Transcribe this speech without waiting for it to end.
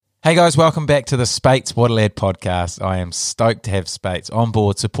Hey guys, welcome back to the Speight's Waterlad podcast. I am stoked to have Speight's on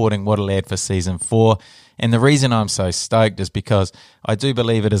board supporting Waterlad for Season 4. And the reason I'm so stoked is because I do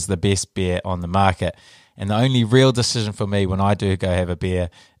believe it is the best beer on the market. And the only real decision for me when I do go have a beer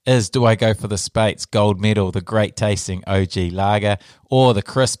is, do I go for the Speight's Gold Medal, the great tasting OG Lager, or the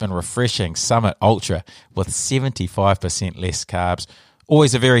crisp and refreshing Summit Ultra with 75% less carbs?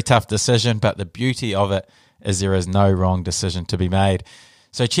 Always a very tough decision, but the beauty of it is there is no wrong decision to be made.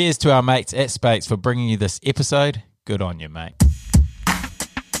 So cheers to our mates at Speight's for bringing you this episode. Good on you, mate.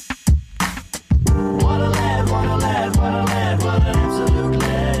 What a lad, what a lad, what a lad, what an absolute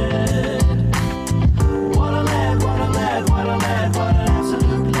lad. What a lad, what a lad, what a lad, what an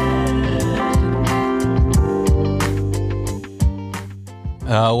absolute lad.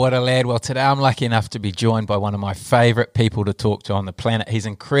 What a lad. Well, today I'm lucky enough to be joined by one of my favourite people to talk to on the planet. He's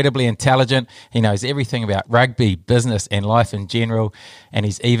incredibly intelligent. He knows everything about rugby, business and life in general. And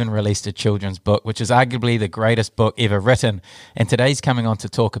he's even released a children's book, which is arguably the greatest book ever written. And today's coming on to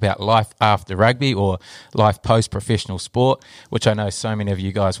talk about life after rugby or life post-professional sport, which I know so many of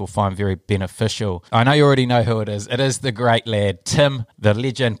you guys will find very beneficial. I know you already know who it is. It is the great lad, Tim, the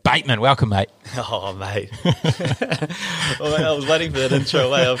legend, Bateman. Welcome, mate. Oh, mate. Well, mate, I was waiting for that intro.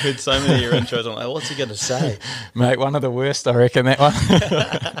 Mate. I've heard so many of your intros. I'm like, what's he going to say? Mate, one of the worst, I reckon, that one.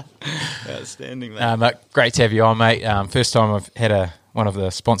 Outstanding, mate. Mate, great to have you on, mate. First time I've had one of the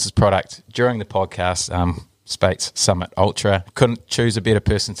sponsors' product during the podcast, Speight's Summit Ultra. Couldn't choose a better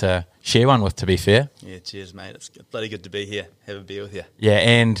person to share one with, to be fair. Yeah, cheers, mate. It's bloody good to be here. Have a beer with you. Yeah,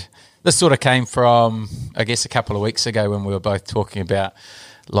 and this sort of came from, I guess, a couple of weeks ago when we were both talking about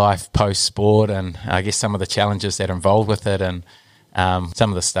life post-sport and I guess some of the challenges that are involved with it and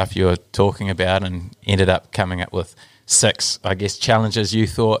some of the stuff you were talking about, and ended up coming up with 6, I guess, challenges you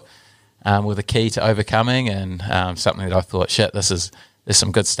thought were the key to overcoming, and something that I thought, there's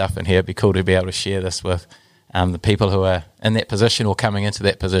some good stuff in here. It'd be cool to be able to share this with the people who are in that position or coming into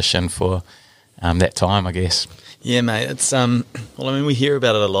that position for that time, I guess. Yeah, mate. It's well, I mean, we hear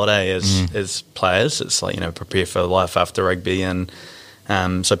about it a lot, as players. It's like, prepare for life after rugby, and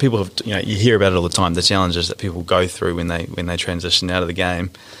so people have, you hear about it all the time, the challenges that people go through when they transition out of the game.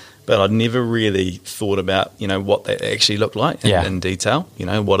 But I'd never really thought about, what they actually look like in detail.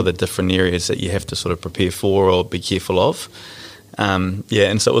 What are the different areas that you have to sort of prepare for or be careful of. And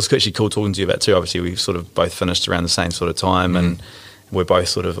so it was actually cool talking to you about too. Obviously, we've sort of both finished around the same sort of time, and we're both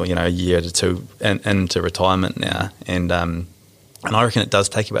sort of, a year to two into retirement now. And I reckon it does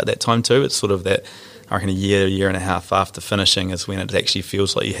take about that time too. It's sort of that, I reckon a year and a half after finishing is when it actually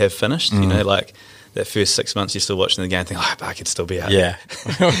feels like you have finished. Like that first 6 months you're still watching the game and think, but I could still be out there.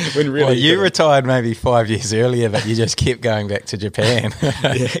 When really, well, you retired maybe 5 years earlier, but you just kept going back to Japan.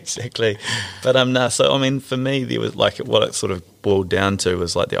 Yeah, exactly. But so I mean, for me, there was like what it sort of boiled down to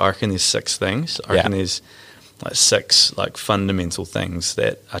was like I reckon there's 6 things. I reckon there's like 6 like fundamental things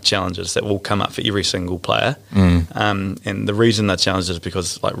that are challenges that will come up for every single player. And the reason they're challenges is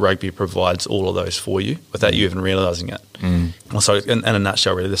because like rugby provides all of those for you without you even realising it. So in a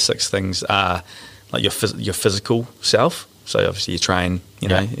nutshell, really, the 6 things are like your physical self. So obviously you train, you're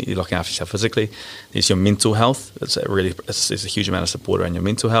looking after yourself physically. There's your mental health. There's a huge amount of support around your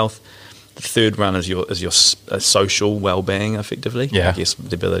mental health. The third one is your social well-being, effectively. Yeah. I guess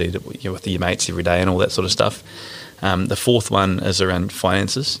the ability to you're with your mates every day and all that sort of stuff. The fourth one is around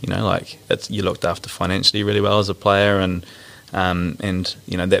finances. You looked after financially really well as a player, and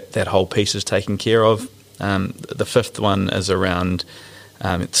that whole piece is taken care of. The fifth one is around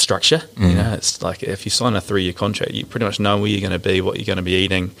structure. It's like if you sign a 3-year contract, you pretty much know where you're going to be, what you're going to be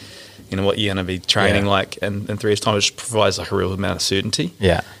eating, what you're going to be training like in 3 years' time. It just provides like a real amount of certainty.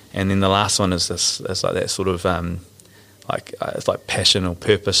 Yeah. And then the last one is it's like that sort of it's like passion or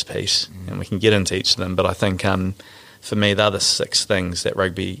purpose piece, and we can get into each of them. But I think for me, they're the 6 things that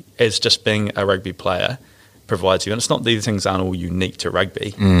rugby, as just being a rugby player, provides you. And it's not these things aren't all unique to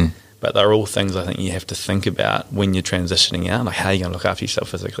rugby. But they're all things I think you have to think about when you're transitioning out, like how are you going to look after yourself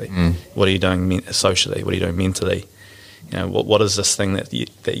physically? What are you doing socially? What are you doing mentally? What is this thing that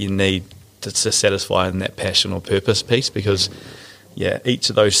you need to satisfy in that passion or purpose piece? Because, each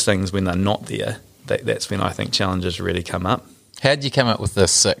of those things, when they're not there, that's when I think challenges really come up. How did you come up with the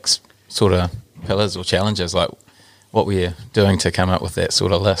 6 sort of pillars or challenges? Like, what were you doing to come up with that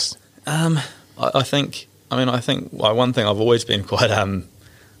sort of list? I think one thing I've always been quite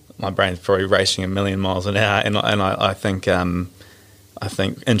my brain's probably racing a million miles an hour, and I think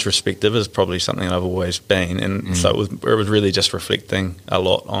introspective is probably something that I've always been, and so it was really just reflecting a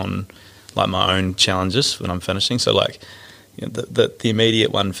lot on like my own challenges when I'm finishing. So like the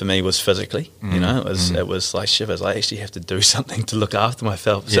immediate one for me was physically. It was like shivers. I actually have to do something to look after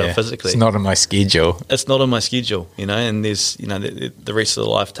myself physically. It's not on my schedule. It's not on my schedule, and there's, the rest of the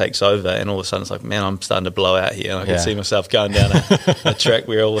life takes over, and all of a sudden it's like, man, I'm starting to blow out here, and I can see myself going down a track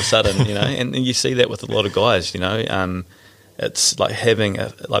where all of a sudden, and you see that with a lot of guys, it's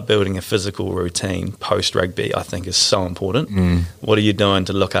like building a physical routine post rugby, I think, is so important. What are you doing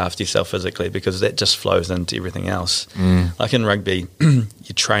to look after yourself physically? Because that just flows into everything else. Like in rugby,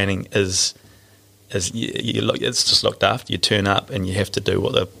 your training is it's just looked after. You turn up and you have to do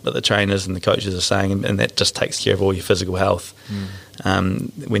what the trainers and the coaches are saying, and that just takes care of all your physical health.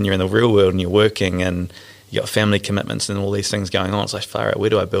 When you're in the real world and you're working and you got family commitments and all these things going on, it's like, far out, where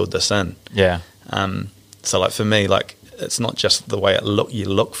do I build this in? So like for me, like, it's not just the way you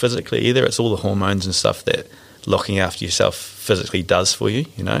look physically either. It's all the hormones and stuff that looking after yourself physically does for you.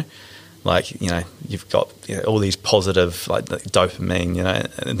 Like you've got all these positive, like the dopamine,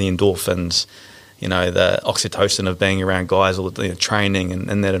 and the endorphins, the oxytocin of being around guys, all the training and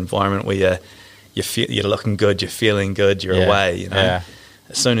in that environment where you're looking good, you're feeling good, you're away. As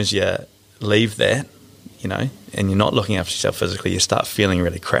soon as you leave that, and you're not looking after yourself physically, you start feeling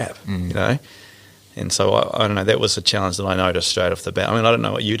really crap. And so I don't know. That was a challenge that I noticed straight off the bat. I mean, I don't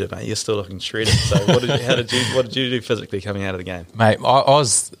know what you did, mate. You're still looking shredded. So what did you do physically coming out of the game, mate?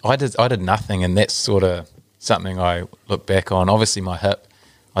 I did nothing, and that's sort of something I look back on. Obviously, my hip.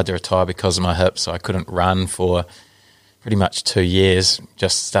 I had to retire because of my hip, so I couldn't run for pretty much 2 years.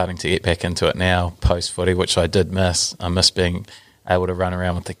 Just starting to get back into it now, post footy, which I did miss. I miss being able to run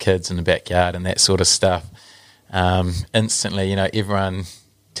around with the kids in the backyard and that sort of stuff. Instantly, everyone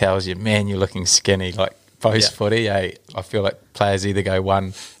tells you, man, you're looking skinny, like post footy. I feel like players either go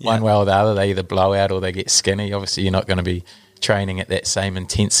one way or the other. They either blow out or they get skinny. Obviously, you're not going to be training at that same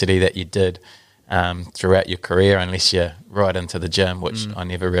intensity that you did throughout your career unless you're right into the gym, which I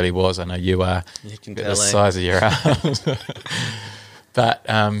never really was. I know you are. You can the size of your arms. But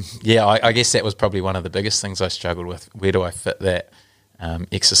I guess that was probably one of the biggest things I struggled with. Where do I fit that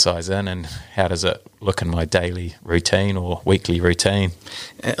exercise in, and how does it look in my daily routine or weekly routine?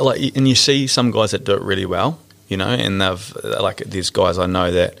 And you see some guys that do it really well, and there's guys I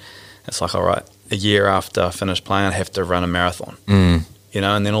know that it's like, all right, a year after I finish playing, I have to run a marathon, and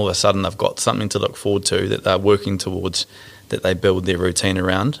then all of a sudden they've got something to look forward to that they're working towards, that they build their routine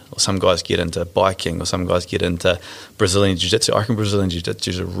around. Or some guys get into biking, or some guys get into Brazilian Jiu-Jitsu. I reckon Brazilian Jiu-Jitsu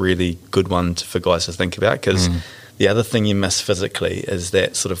is a really good one for guys to think about, because the other thing you miss physically is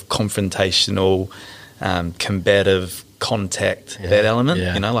that sort of confrontational, combative contact, that element.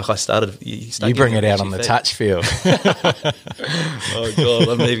 Like I started... You bring it out on the touch field. Oh, God,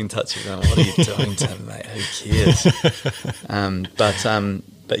 I'm leaving touch field. What are you doing to me, mate? Who cares?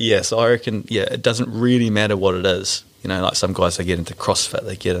 But yeah, so I reckon, it doesn't really matter what it is. Like some guys, they get into CrossFit,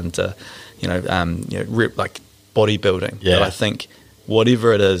 they get into, like bodybuilding. But I think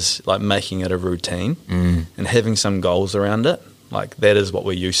whatever it is, like making it a routine and having some goals around it, like that is what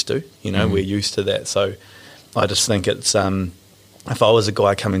we're used to. We're used to that. So I just think it's, if I was a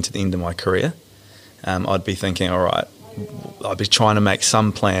guy coming to the end of my career, I'd be thinking, all right, I'd be trying to make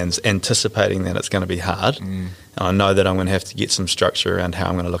some plans, anticipating that it's going to be hard. And I know that I'm going to have to get some structure around how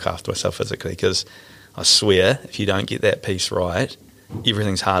I'm going to look after myself physically, because I swear, if you don't get that piece right,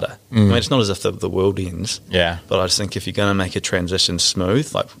 everything's harder. I mean, it's not as if the world ends. But I just think if you're going to make a transition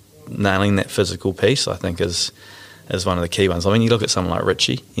smooth, like nailing that physical piece, I think is one of the key ones. I mean, you look at someone like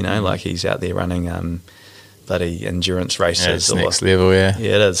Richie, like he's out there running bloody endurance races. It's next level, Yeah,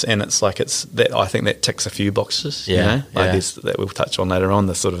 it is. And it's like, I think that ticks a few boxes, there's that we'll touch on later on,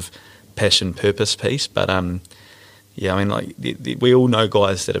 the sort of passion, purpose piece. But I mean, like we all know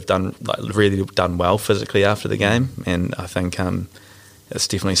guys that have really done well physically after the game, and I think it's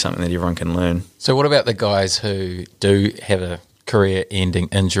definitely something that everyone can learn. So what about the guys who do have a career-ending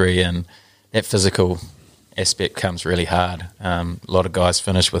injury and that physical aspect comes really hard? A lot of guys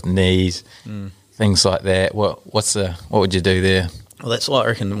finish with knees, things like that. What would you do there? Well, that's why I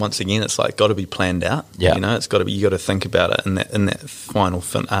reckon, once again, it's like got to be planned out. It's got to be, you got to think about it in that final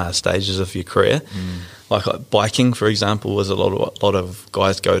stages of your career. Like biking, for example, was a lot of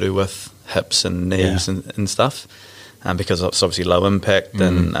guys go to with hips and knees and stuff, because it's obviously low impact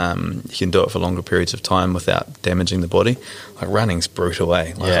and you can do it for longer periods of time without damaging the body. Like running's brutal,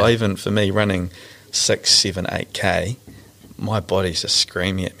 eh? Even for me, running 6, 7, 8K, my body's just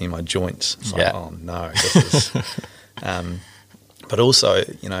screaming at me, my joints. It's like, oh no, this is... But also,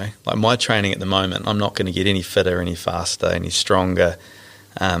 like my training at the moment, I'm not going to get any fitter, any faster, any stronger.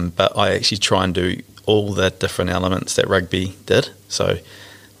 But I actually try and do all the different elements that rugby did. So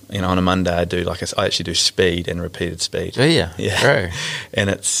on a Monday I actually do speed and repeated speed. Do you? Yeah. True. And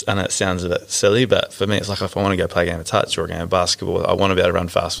it sounds a bit silly, but for me, it's like if I want to go play a game of touch or a game of basketball, I want to be able to run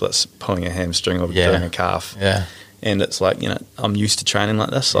fast without pulling a hamstring or doing a calf. Yeah. And it's like, I'm used to training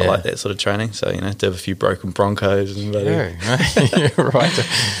like this. So I like that sort of training. So, to have a few broken Broncos and True. Right.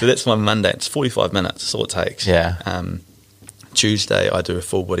 So that's my Monday. It's 45 minutes. That's all it takes. Yeah. Tuesday, I do a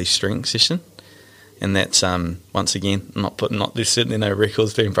full body strength session. And that's, once again, there's certainly no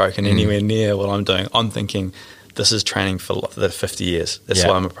records being broken anywhere near what I'm doing. I'm thinking this is training for the 50 years. That's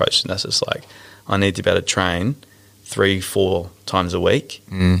why I'm approaching this. It's like I need to be able to train 3-4 times a week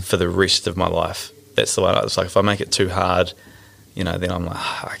for the rest of my life. That's the way. It's like if I make it too hard, then I'm like,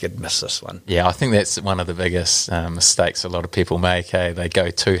 I could miss this one. Yeah, I think that's one of the biggest mistakes a lot of people make. Hey, they go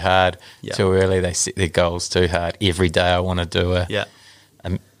too hard, too early. They set their goals too hard. Every day I want to do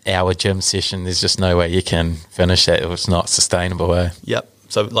an hour gym session. There's just no way you can finish that. It's not sustainable. Yep.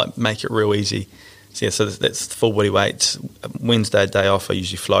 So make it real easy. So that's full body weights. Wednesday, day off, I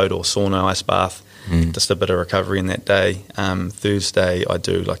usually float or sauna, ice bath. Just a bit of recovery in that day. Thursday, I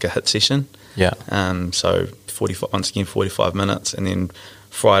do like a HIIT session. Yeah. So 45 minutes, and then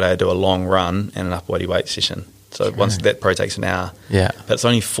Friday I do a long run and an upper body weight session. So once that probably takes an hour. Yeah. But it's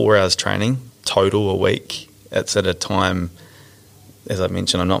only 4 hours training total a week. It's at a time, as I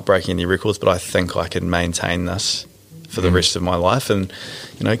mentioned, I'm not breaking any records, but I think I can maintain this for the rest of my life. And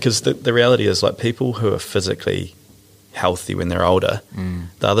because the reality is, like, people who are physically healthy when they're older,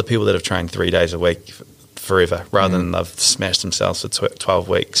 the other people that have trained 3 days a week forever, rather than they've smashed themselves for 12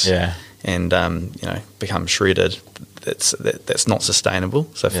 weeks. Yeah. And become shredded. That's not sustainable.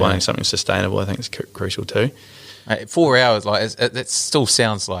 So finding something sustainable, I think, is crucial too. 4 hours, it still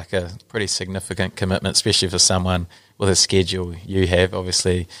sounds like a pretty significant commitment, especially for someone with a schedule you have.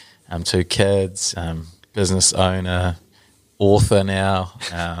 Obviously, 2 kids, business owner, author now,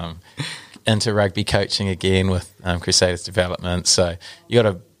 into rugby coaching again with Crusaders Development. So you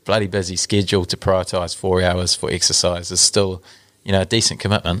got a bloody busy schedule to prioritise 4 hours for exercise. Is still, a decent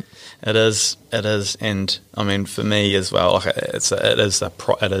commitment. It is, and I mean for me as well. Like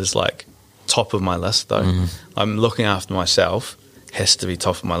it is like top of my list though. I'm looking after myself has to be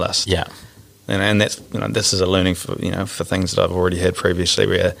top of my list. Yeah, and that's this is a learning for for things that I've already had previously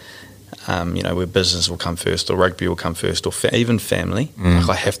where where business will come first or rugby will come first or even family. Like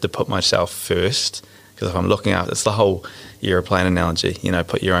I have to put myself first because if I'm looking after, it's the whole aeroplane analogy.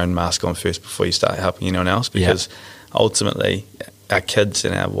 Put your own mask on first before you start helping anyone else because ultimately our kids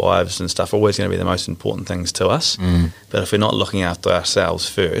and our wives and stuff are always going to be the most important things to us. But if we're not looking after ourselves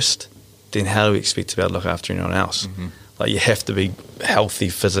first, then how do we expect to be able to look after anyone else? Like you have to be healthy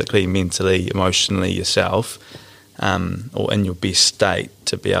physically, mentally, emotionally yourself, or in your best state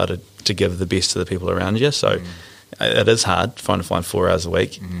to be able to give the best to the people around you. So it is hard trying to find 4 hours a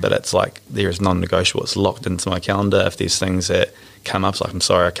week, but it's like there is non-negotiable. It's locked into my calendar. If there's things that come up, it's like I'm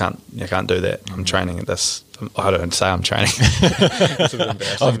sorry, I can't do that. I'm training at this. I don't say I'm training. It's a bit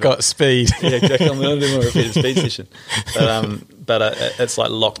embarrassing, I've got speed. Yeah, exactly. I'm going to do my repeated speed session, but it's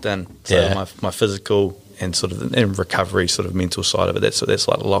like locked in. So my physical and sort of in recovery, sort of mental side of it, that's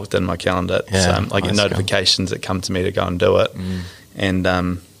like locked in my calendar. I get notifications that come to me to go and do it, and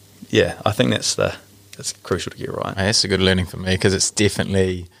I think that's crucial to get right. That's a good learning for me because it's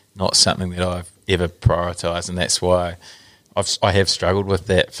definitely not something that I've ever prioritised, and that's why I have struggled with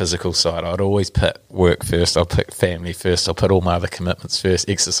that physical side. I'd always put work first, I'll put family first, I'll put all my other commitments first.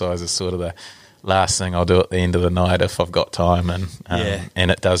 Exercise is sort of the last thing I'll do at the end of the night if I've got time,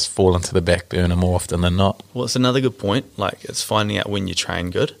 and it does fall into the back burner more often than not. Well, it's another good point. Like it's finding out when you train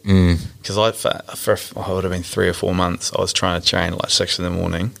good. Because I would have been 3 or 4 months, I was trying to train at like 6 in the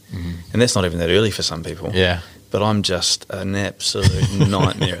morning, and that's not even that early for some people. Yeah. But I'm just an absolute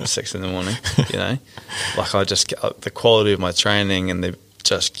nightmare at 6 in the morning, Like I just the quality of my training and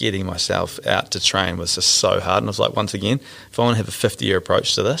just getting myself out to train was just so hard. And I was like, once again, if I want to have a 50-year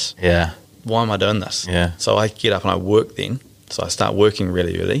approach to this, why am I doing this? Yeah. So I get up and I work then. So I start working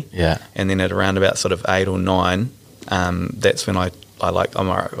really early. Yeah. And then at around about sort of 8 or 9, that's when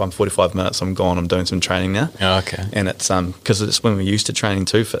I'm 45 minutes, I'm gone, I'm doing some training now. Oh, okay. And it's because it's when we're used to training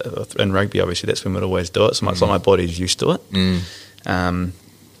too. In rugby, obviously, that's when we'd always do it. So it's like my body's used to it. And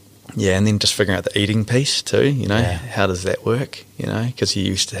then just figuring out the eating piece too, how does that work, because you're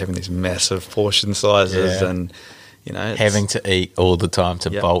used to having these massive portion sizes and, having to eat all the time to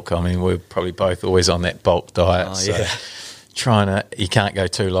bulk. I mean, we're probably both always on that bulk diet. You can't go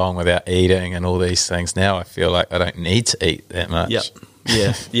too long without eating and all these things. Now I feel like I don't need to eat that much.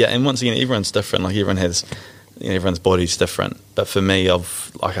 Yeah. And once again, everyone's different. Like everyone has, everyone's body's different. But for me, I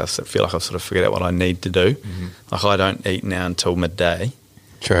feel like I've sort of figured out what I need to do. Like I don't eat now until midday.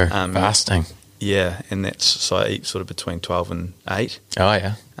 True. Um, Fasting. Yeah, and that's so I eat sort of between 12 and 8. Oh,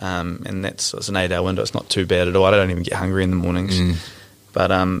 yeah. And it's an 8-hour window. It's not too bad at all. I don't even get hungry in the mornings. But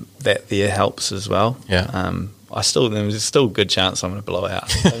that there helps as well. Yeah. There's still a good chance I'm going to blow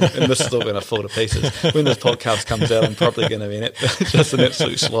out. And this is still going to fall to pieces. When this podcast comes out, I'm probably going to be just an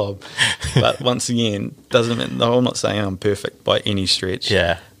absolute slob. But once again, doesn't mean, no, I'm not saying I'm perfect by any stretch.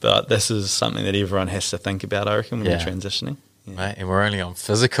 Yeah. But this is something that everyone has to think about, I reckon, when Yeah. you're transitioning. Yeah. Mate, and we're only on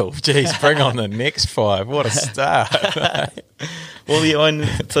physical. Jeez, bring on the next 5. What a start. Well, yeah,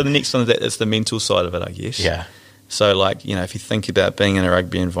 so the next one is the mental side of it, I guess. Yeah. So, like, you know, if you think about being in a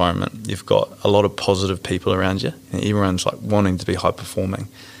rugby environment, you've got a lot of positive people around you, and everyone's like wanting to be high performing.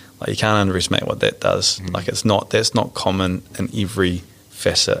 Like, you can't underestimate what that does. Like, that's not common in every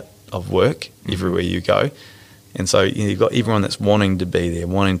facet of work, everywhere you go. And so, you know, you've got everyone that's wanting to be there,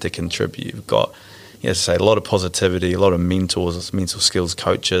 wanting to contribute. You've got, as I say, a lot of positivity, a lot of mentors, mental skills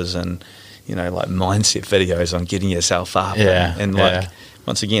coaches, and, you know, like mindset videos on getting yourself up. Yeah, And like,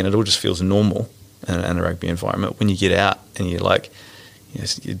 once again, it all just feels normal in a rugby environment. When you get out and you're like,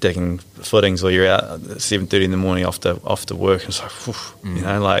 you're digging footings, or you're out at 7:30 in the morning after work, and it's like, whew, you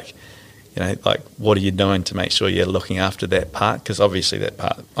know, like what are you doing to make sure you're looking after that part? Because obviously that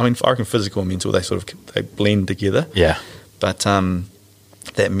part, I mean, I reckon physical and mental, they blend together. Yeah. But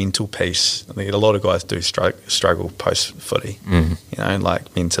that mental piece, I think a lot of guys do struggle post footy, you know,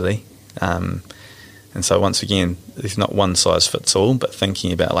 like mentally. And so once again, there's not one size fits all, but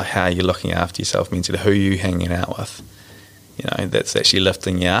thinking about like how you're looking after yourself mentally, who you're hanging out with, you know, that's actually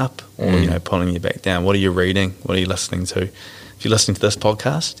lifting you up or, you know, pulling you back down. What are you reading? What are you listening to? If you're listening to this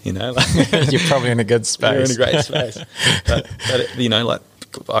podcast, you know, like, You're probably in a good space. you're in a great space. But you know, like,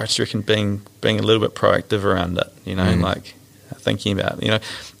 I just reckon being a little bit proactive around it, you know, like thinking about, you know,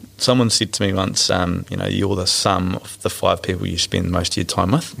 someone said to me once, you know, you're the sum of the 5 people you spend most of your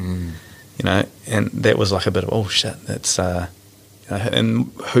time with, you know, and that was like a bit of, oh shit, that's, you know,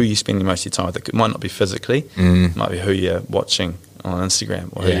 and who you spending most of your time with. It might not be physically, it might be who you're watching on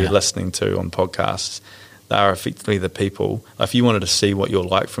Instagram or who you're listening to on podcasts. They are effectively the people. If you wanted to see what you're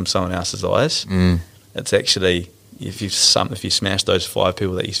like from someone else's eyes, it's actually, if you smash those 5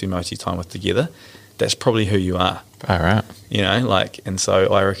 people that you spend most of your time with together, that's probably who you are. All right. You know, like, and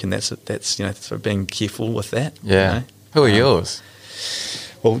so I reckon that's you know, sort of being careful with that. Yeah. You know? Who are yours?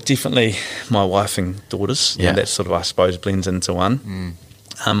 Well, definitely my wife and daughters. Yeah. And that sort of, I suppose, blends into one.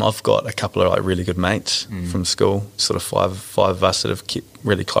 I've got a couple of like really good mates from school, sort of five of us that have kept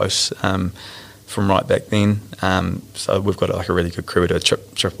really close from right back then. So we've got like a really good crew. We do a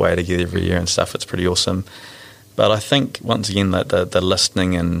trip away together every year and stuff. It's pretty awesome. But I think once again, that the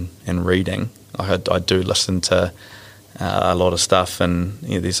listening and reading, like I do listen to a lot of stuff, and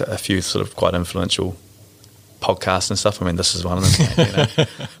you know, there's a few sort of quite influential podcasts and stuff. I mean, this is one of them. You know,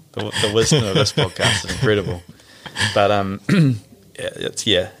 the wisdom of this podcast is incredible. But I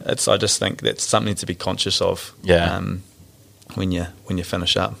just think that's something to be conscious of. Yeah. When you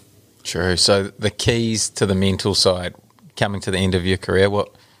finish up. True. So the keys to the mental side, coming to the end of your career,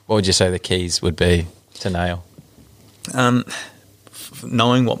 what would you say the keys would be to nail?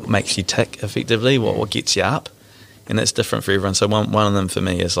 Knowing what makes you tick effectively, what gets you up, and that's different for everyone. So one of them for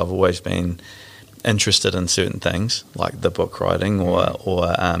me is I've always been interested in certain things like the book writing or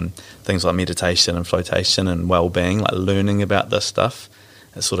things like meditation and flotation and well-being, like learning about this stuff.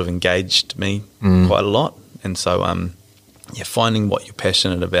 It sort of engaged me quite a lot, and so finding what you're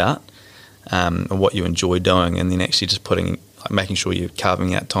passionate about and what you enjoy doing, and then actually just making sure you're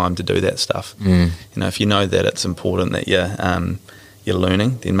carving out time to do that stuff. You know, if you know that it's important that you're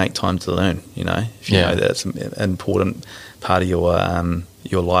learning, then make time to learn. You know, if you know that it's an important part of your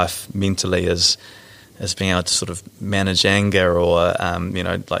life mentally is being able to sort of manage anger or you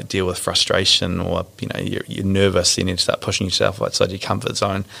know, like deal with frustration, or you know, you're nervous, you need to start pushing yourself outside your comfort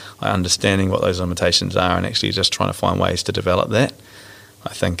zone, like understanding what those limitations are and actually just trying to find ways to develop that, I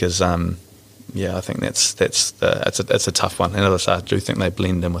think is I think it's a tough one. And as I say, I do think they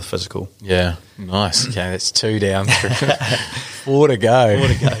blend in with physical. Yeah, nice. Okay, that's 2 down. 4 to go. 4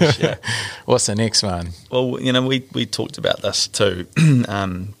 to go, yeah. What's the next one? Well, you know, we talked about this too,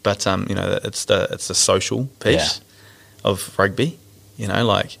 but you know, it's the social piece of rugby. You know,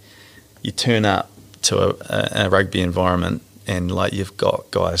 like you turn up to a rugby environment, and like you've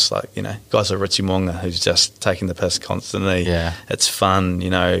got guys like, you know, guys like Richie Mo'unga who's just taking the piss constantly. Yeah, it's fun. You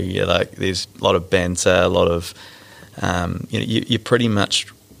know, you're like, there's a lot of banter, a lot of you know, you're pretty much,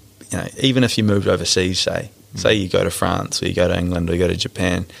 you know, even if you moved overseas, say you go to France or you go to England or you go to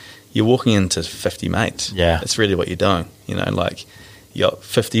Japan, you're walking into 50 mates. Yeah, it's really what you're doing. You know, like you got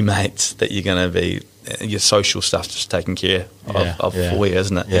 50 mates that you're going to be, your social stuff just taken care of for you,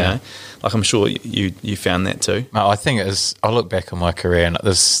 isn't it? Yeah. You know? Like, I'm sure you found that too. No, I think it is. I look back on my career, and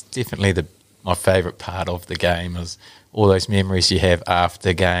there's definitely my favourite part of the game is all those memories you have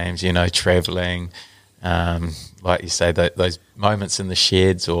after games. You know, travelling, like you say, those moments in the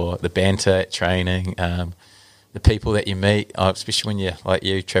sheds or the banter at training, the people that you meet, especially when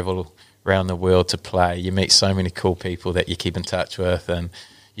you travel around the world to play. You meet so many cool people that you keep in touch with, and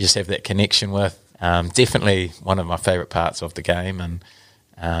you just have that connection with. Definitely one of my favourite parts of the game, and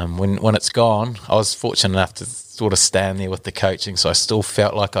when it's gone, I was fortunate enough to sort of stand there with the coaching, so I still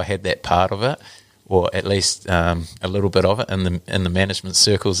felt like I had that part of it, or at least a little bit of it in the management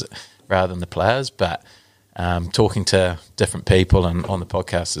circles rather than the players. But talking to different people and on the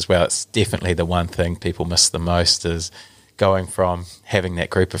podcast as well, it's definitely the one thing people miss the most is going from having that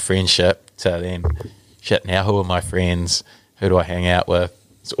group of friendship to then, shit, now who are my friends? Who do I hang out with?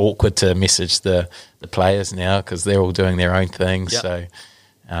 It's awkward to message the players now because they're all doing their own things. Yep. So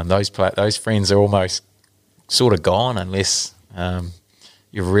those friends are almost sort of gone unless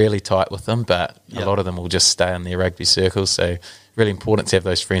you're really tight with them. But Yep. a lot of them will just stay in their rugby circles. So really important to have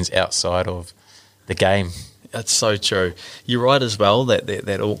those friends outside of the game. That's so true. You're right as well,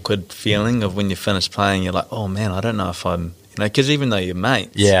 that awkward feeling of when you finish playing, you're like, oh man, I don't know if I'm, because even though you're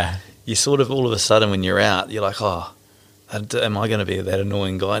mates, Yeah. you sort of all of a sudden when you're out, you're like, oh, am I going to be that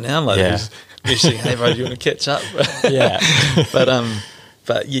annoying guy now? Like, Yeah. who's saying, hey, bro, do you want to catch up? Yeah.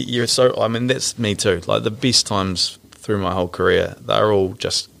 But you're so, I mean, that's me too. Like, the best times through my whole career, they're all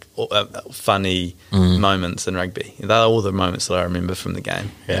just funny moments in rugby. They're all the moments that I remember from the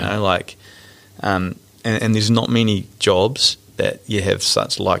game. Yeah. Like, and there's not many jobs that you have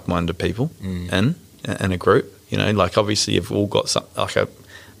such like-minded people in a group. Like, obviously you've all got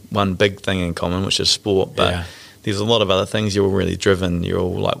one big thing in common, which is sport, but Yeah. there's a lot of other things. You're all really driven. You're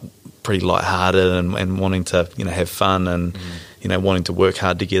all like pretty light-hearted and wanting to have fun and wanting to work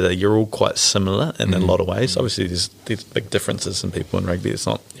hard together. You're all quite similar in a lot of ways. Obviously, there's big differences in people in rugby. It's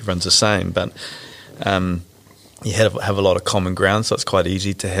not everyone's the same, but you have a lot of common ground. So it's quite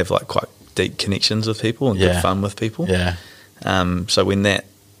easy to have like quite deep connections with people and good fun with people. Yeah. So when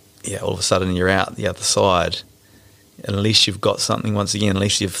all of a sudden you're out the other side, unless you've got something, once again,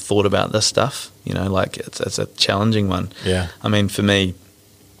 unless you've thought about this stuff, like it's a challenging one. Yeah. I mean, for me,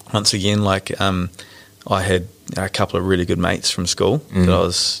 once again, like I had a couple of really good mates from school that I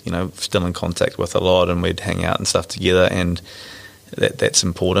was, still in contact with a lot, and we'd hang out and stuff together, and that's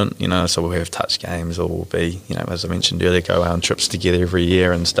important, so we'll have touch games, or we'll be, as I mentioned earlier, go on trips together every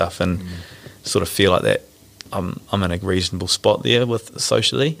year and stuff, and sort of feel like that I'm in a reasonable spot there with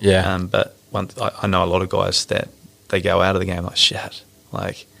socially. Yeah. But I know a lot of guys that they go out of the game like, shit,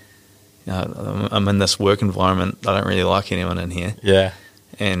 like, I'm in this work environment, I don't really like anyone in here, Yeah.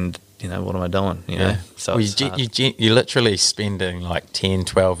 and what am I doing? So Well, it's hard. you're literally spending like 10,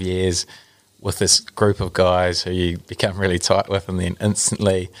 12 years with this group of guys who you become really tight with, and then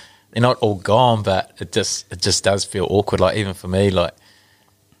instantly they're not all gone, but it just does feel awkward. Like, even for me, like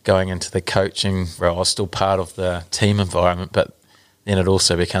going into the coaching role, I was still part of the team environment, but then it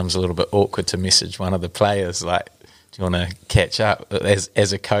also becomes a little bit awkward to message one of the players like, do you want to catch up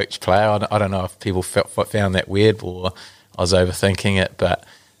as a coach player? I don't know if people found that weird or I was overthinking it, but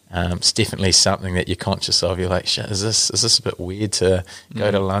it's definitely something that you're conscious of. You're like, shit, is this a bit weird to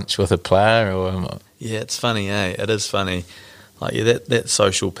go to lunch with a player? Or Yeah, it's funny, eh? It is funny. Like, that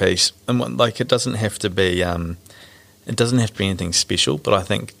social piece, and like, it doesn't have to be anything special, but I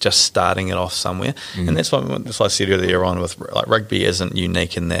think just starting it off somewhere, and that's what I said earlier on with, like, rugby isn't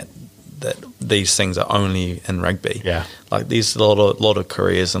unique in that these things are only in rugby. Yeah. Like, there's a lot of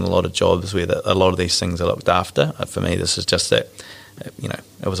careers and a lot of jobs where a lot of these things are looked after. For me, this is just that,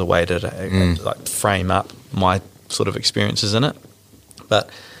 it was a way to like frame up my sort of experiences in it. But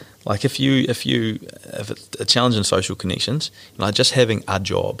like, if it's a challenge in social connections, like just having a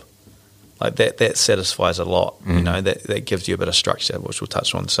job, like that satisfies a lot. That gives you a bit of structure, which we'll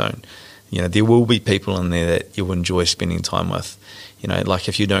touch on soon. There will be people in there that you'll enjoy spending time with. Like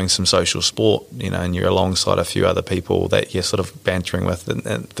if you're doing some social sport, and you're alongside a few other people that you're sort of bantering with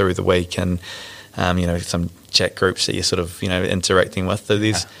and through the week, and some chat groups that you're sort of interacting with. So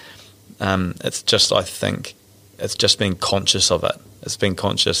there's, it's just, I think, it's just being conscious of it. It's being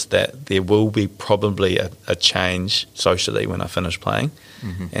conscious that there will be probably a change socially when I finish playing,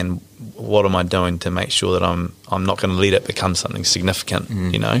 and what am I doing to make sure that I'm not going to let it become something significant.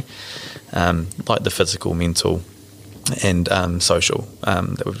 Like the physical, mental, and social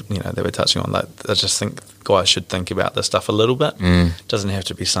that we're touching on. Like, I just think guys should think about this stuff a little bit. Doesn't have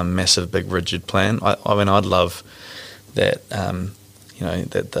to be some massive, big, rigid plan. I mean, I'd love that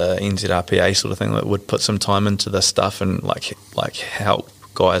that the NZRPA sort of thing that would put some time into this stuff and like help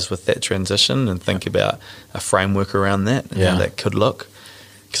guys with that transition and think about a framework around that and how that could look,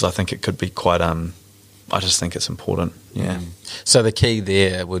 because I think it could be quite I just think it's important. So the key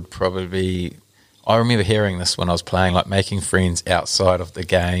there would probably be, I remember hearing this when I was playing, like making friends outside of the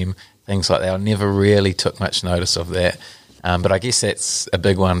game, things like that. I never really took much notice of that. But I guess that's a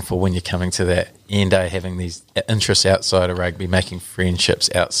big one for when you're coming to that end, having these interests outside of rugby, making friendships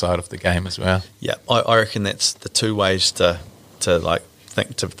outside of the game as well. Yeah, I reckon that's the two ways to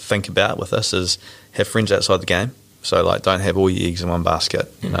think about with this is have friends outside the game. So like don't have all your eggs in one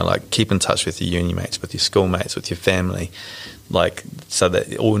basket. Like keep in touch with your uni mates, with your school mates, with your family, like so that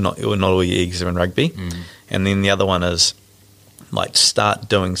not all your eggs are in rugby. And then the other one is like start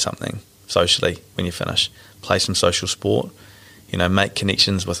doing something socially when you finish. Play some social sport, make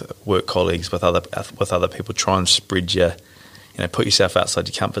connections with work colleagues, with other people. Try and spread your, put yourself outside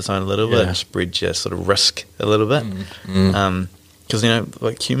your comfort zone a little bit and spread your sort of risk a little bit. Because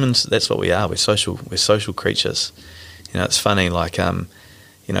like humans, that's what we are. We're social creatures. It's funny. Like the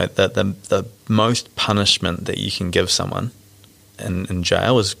most punishment that you can give someone in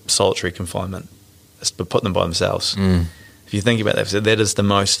jail is solitary confinement. It's to put them by themselves. If you think about that, that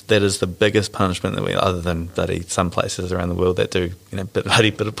is the biggest punishment that other than bloody some places around the world that do, but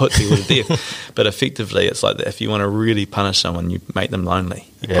put people to death. But effectively, it's like that if you want to really punish someone, you make them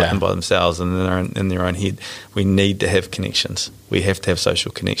lonely. You put them by themselves and in their own head. We need to have connections. We have to have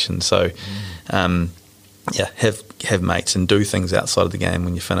social connections. So, have mates and do things outside of the game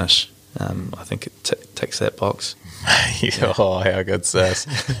when you finish. I think it ticks that box. Oh, how good's this?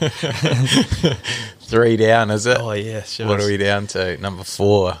 3 down, is it? Oh, yeah, sure. What are we down to? Number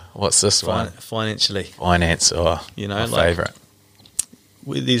 4. What's this one? Financially. Finance, my favourite.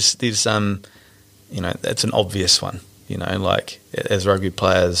 There's it's an obvious one. Like as rugby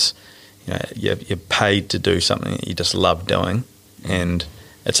players, you're paid to do something that you just love doing, and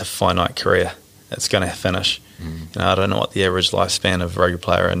it's a finite career. It's going to finish. I don't know what the average lifespan of a rugby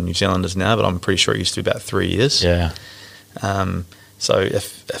player in New Zealand is now, but I'm pretty sure it used to be about 3 years. Yeah. So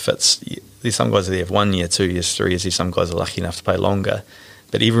if there's some guys that have 1 year, 2 years, 3 years, there's some guys are lucky enough to play longer,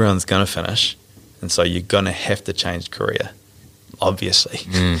 but everyone's going to finish, and so you're going to have to change career, obviously.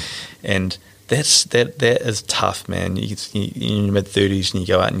 And that is tough, man. You're in your mid-30s and you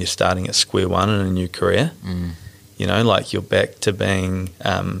go out and you're starting at square one in a new career. Like you're back to being,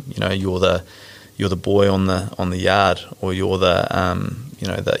 you're the boy on the yard, or you're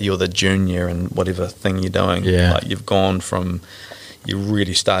you're the junior in whatever thing you're doing. Yeah. Like you've gone from, you're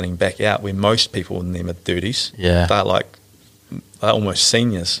really starting back out, where most people in their mid-30s, they're almost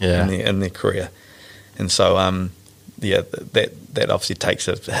seniors in their career. And so, that obviously takes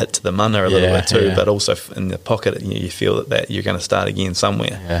a hit to the mana a little bit too, but also in the pocket, you feel that you're going to start again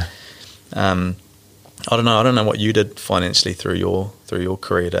somewhere. I don't know what you did financially through your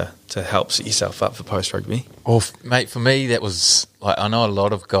career to help set yourself up for post-rugby. Well, mate, for me, that was like, I know a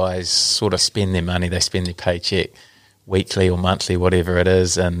lot of guys sort of spend their money, they spend their paycheck weekly or monthly, whatever it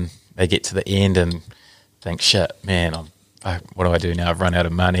is, and they get to the end and think, shit, man, what do I do now? I've run out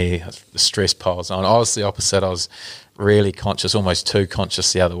of money, the stress piles on. I was the opposite. I was really conscious, almost too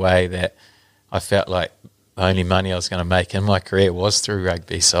conscious the other way, that I felt like the only money I was going to make in my career was through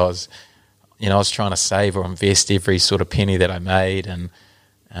rugby. So I was trying to save or invest every sort of penny that I made, and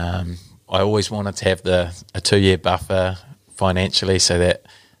I always wanted to have a 2-year buffer financially, so that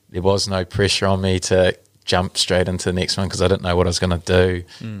there was no pressure on me to jump straight into the next one, because I didn't know what I was going to do,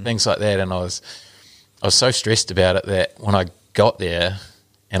 things like that. And I was so stressed about it that when I got there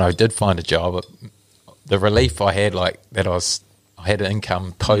and I did find a job, the relief I had, like that I had an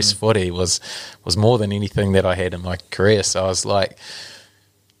income post footy, was more than anything that I had in my career. So I was like,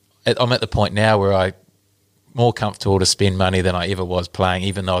 I'm at the point now where I'm more comfortable to spend money than I ever was playing,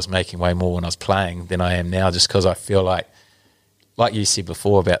 even though I was making way more when I was playing than I am now, just because I feel like you said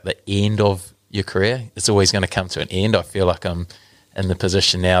before about the end of your career, it's always going to come to an end. I feel like I'm in the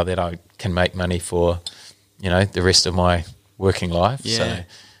position now that I can make money for, the rest of my working life. Yeah.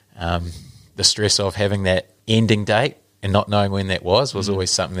 So the stress of having that ending date and not knowing when that was always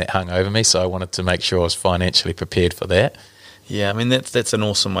something that hung over me. So I wanted to make sure I was financially prepared for that. Yeah, I mean, that's an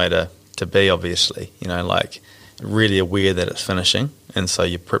awesome way to be, obviously, like really aware that it's finishing, and so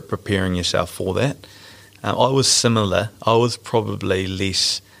you're preparing yourself for that. I was similar. I was probably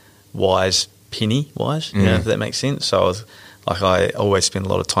less penny-wise, if that makes sense. So I always spend a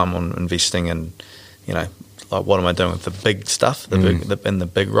lot of time on investing and, like what am I doing with the big stuff, the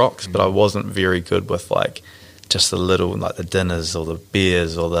big rocks, but I wasn't very good with like just the little, like the dinners or the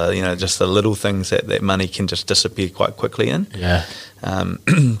beers or the, just the little things that money can just disappear quite quickly in. Yeah.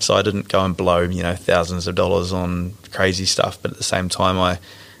 So I didn't go and blow, thousands of dollars on crazy stuff, but at the same time I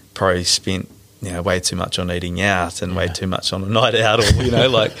probably spent, way too much on eating out and way too much on a night out, or,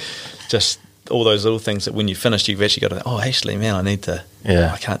 like just all those little things that when you finish, you've actually got to think, oh, actually, man, I need to,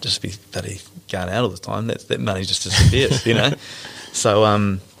 I can't just be bloody going out all the time. That money just disappears, So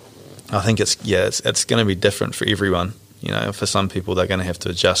I think it's going to be different for everyone. For some people, they're going to have to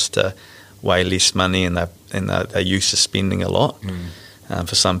adjust to way less money, and they're used to spending a lot.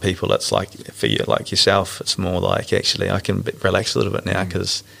 For some people, it's like, for you, like yourself, it's more like, actually, I can relax a little bit now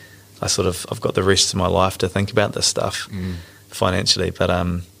because I've got the rest of my life to think about this stuff financially. But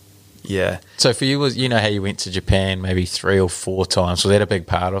So for you, was how you went to Japan maybe 3 or 4 times? Was that a big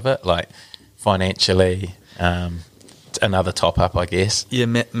part of it, like financially? Another top up, I guess. Yeah,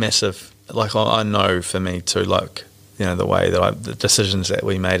 massive. Like I know for me too, like the way that the decisions that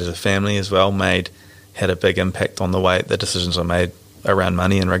we made as a family as well had a big impact on the way the decisions I made around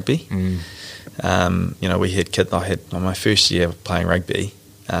money and rugby. We had kids. I had on my first year playing rugby.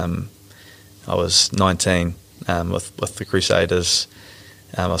 I was 19 with the Crusaders.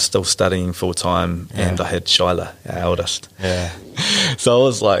 I was still studying full time, and I had Shyla, our eldest. Yeah. So I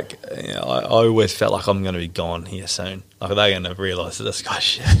was like, I always felt like I'm going to be gone here soon. Like they're going to realise that this guy's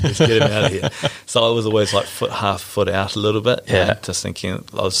shit. Let's get him out of here. So I was always like half foot out a little bit. Just thinking,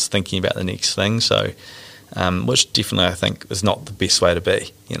 I was thinking about the next thing. So, which definitely I think is not the best way to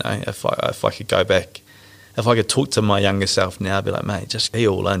be. If I could go back, if I could talk to my younger self now, I'd be like, mate, just be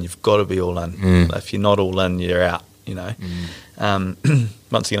all in. You've got to be all in. If you're not all in, you're out.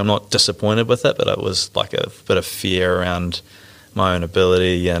 Once again, I'm not disappointed with it, but it was like a bit of fear around my own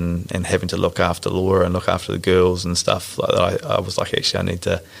ability and having to look after Laura and look after the girls and stuff like that. I was like, actually, I need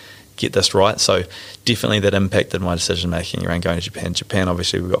to get this right. So definitely that impacted my decision making around going to Japan. Japan,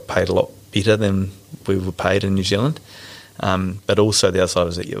 obviously, we got paid a lot better than we were paid in New Zealand, but also the other side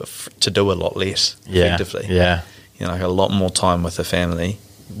was that you were to do a lot less effectively. A lot more time with the family.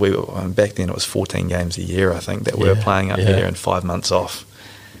 Back then it was 14 games a year, I think, that we were playing up here and 5 months off.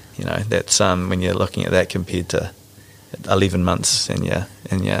 That's when you're looking at that compared to 11 months and your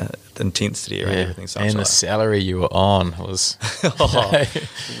intensity around everything. So and the salary you were on was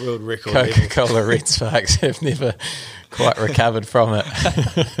world record. Coca-Cola Red Sparks have never quite recovered from it.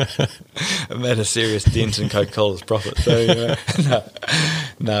 It made a serious dent in Coca-Cola's profit. So it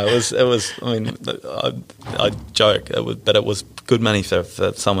was. I mean, I joke, but it was good money for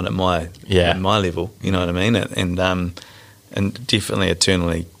someone at my level. You know what I mean? And definitely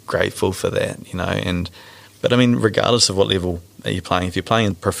eternally grateful for that. But I mean, regardless of what level are you playing, if you're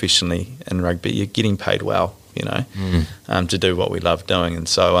playing professionally in rugby, you're getting paid well. To do what we love doing, and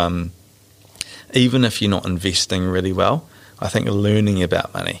so. Even if you're not investing really well, I think learning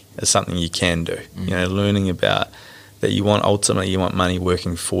about money is something you can do. Learning about that ultimately you want money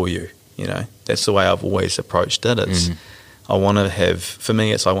working for you. That's the way I've always approached it. It's I want to have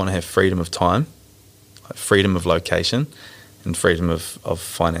freedom of time, freedom of location, and freedom of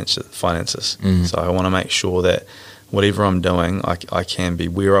finances. So I want to make sure that whatever I'm doing, I can be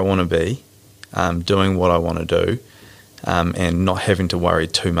where I want to be, doing what I want to do. And not having to worry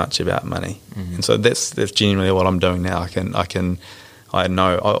too much about money, and so that's genuinely what I'm doing now. I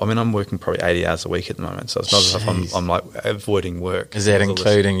know. I mean, I'm working probably 80 hours a week at the moment, so it's not as if I'm like avoiding work. Is that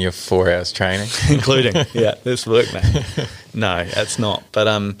including your 4 hours training? Including, this work, mate. No, it's not. But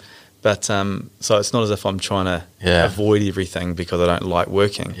so it's not as if I'm trying to avoid everything because I don't like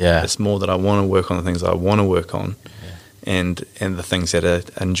working. It's more that I want to work on the things I want to work on, and the things that are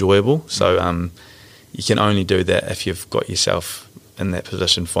enjoyable. So. You can only do that if you've got yourself in that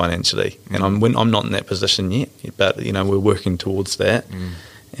position financially, and I'm not in that position yet. But we're working towards that,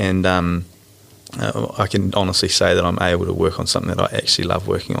 and I can honestly say that I'm able to work on something that I actually love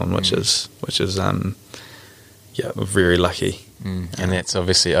working on, which is we're very lucky. And that's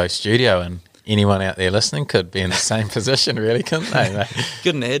obviously O Studio, and anyone out there listening could be in the same position, really, couldn't they, mate?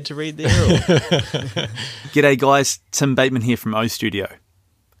 Good an ad to read there. G'day guys, Tim Bateman here from O Studio.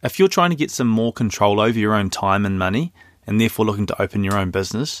 If you're trying to get some more control over your own time and money, and therefore looking to open your own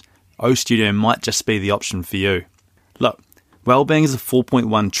business, O Studio might just be the option for you. Look, wellbeing is a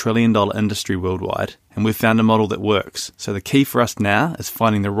 $4.1 trillion industry worldwide, and we've found a model that works, so the key for us now is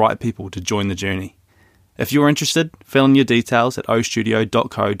finding the right people to join the journey. If you're interested, fill in your details at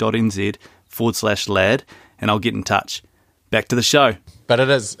ostudio.co.nz/lad, and I'll get in touch. Back to the show. But it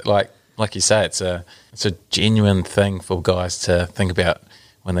is, like you say, it's a genuine thing for guys to think about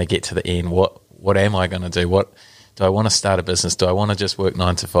when they get to the end. What am I going to do? What do I want to start a business? Do I want to just work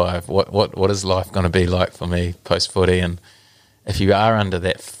 9 to 5? What is life going to be like for me post footy? And if you are under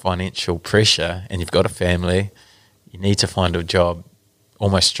that financial pressure and you've got a family, you need to find a job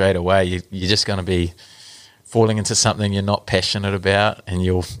almost straight away. You're just going to be falling into something you're not passionate about, and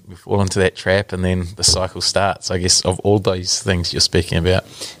you'll fall into that trap, and then the cycle starts, I guess, of all those things you're speaking about.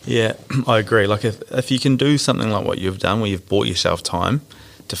 Yeah, I agree. Like if you can do something like what you've done, where you've bought yourself time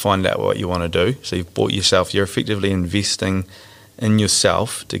to find out what you want to do, so you've bought yourself, you're effectively investing in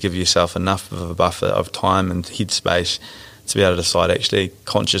yourself to give yourself enough of a buffer of time and headspace to be able to decide, actually,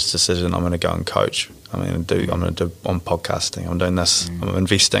 conscious decision, I'm going to go and coach. I'm going to do on podcasting. I'm doing this. I'm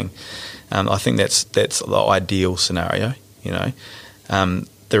investing. I think that's the ideal scenario. You know,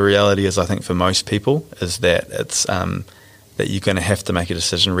 the reality is, I think for most people, is that it's that you're going to have to make a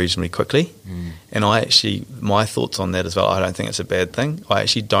decision reasonably quickly. And my thoughts on that as well, I don't think it's a bad thing. I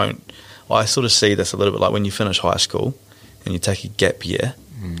sort of see this a little bit like when you finish high school and you take a gap year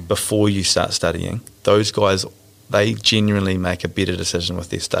before you start studying. Those guys, they genuinely make a better decision with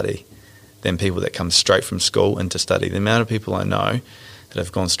their study than people that come straight from school into study. The amount of people I know that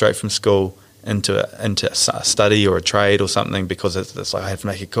have gone straight from school into a study or a trade or something because it's like, I have to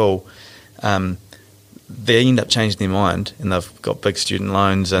make a call, they end up changing their mind, and they've got big student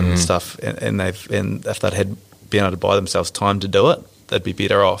loans and stuff, and if they'd had been able to buy themselves time to do it, they'd be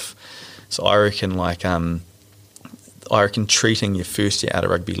better off. So I reckon treating your first year out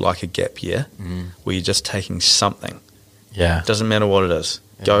of rugby like a gap year, where you're just taking something. Yeah, it doesn't matter what it is.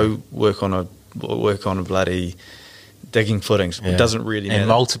 Yeah. Go work on a bloody digging footings. It doesn't really matter. And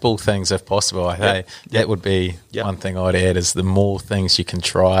multiple things if possible. I think that would be one thing I'd add, is the more things you can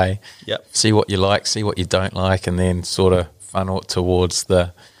try, see what you like, see what you don't like, and then sort of funnel it towards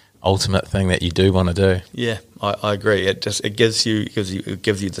the ultimate thing that you do want to do. Yeah, I agree. It gives you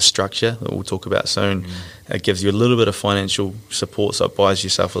the structure that we'll talk about soon. It gives you a little bit of financial support, so it buys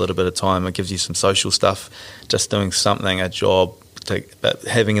yourself a little bit of time. It gives you some social stuff, just doing something, a job, but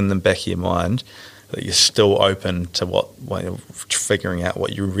having in the back of your mind that you're still open to what figuring out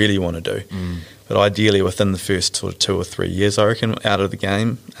what you really want to do. But ideally, within the first sort of 2 or 3 years, I reckon, out of the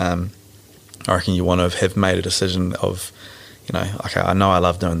game, I reckon you want to have made a decision of, you know, okay, I know I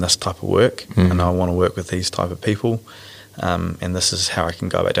love doing this type of work, and I want to work with these type of people, and this is how I can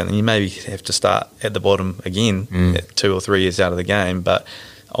go about doing it. And you maybe have to start at the bottom again, at 2 or 3 years out of the game, but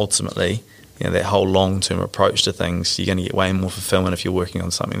ultimately, you know, that whole long-term approach to things, you're going to get way more fulfillment if you're working on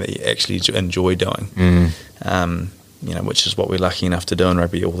something that you actually enjoy doing, you know, which is what we're lucky enough to do in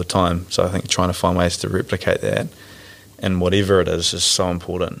rugby all the time. So I think trying to find ways to replicate that, and whatever it is so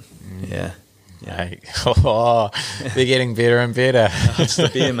important. Yeah. Hey. Oh, they're getting better and better. It's the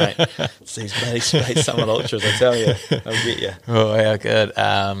beer, mate. It's these bloody Space Summit Ultras, I tell you. I'll get you. Oh, yeah, good.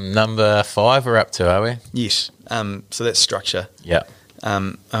 Number 5 we're up to, are we? Yes. So that's structure. Yeah. I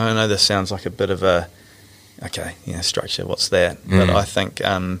know this sounds like a bit of a, structure, what's that? But I think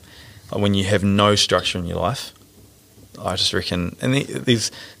when you have no structure in your life, I just reckon, and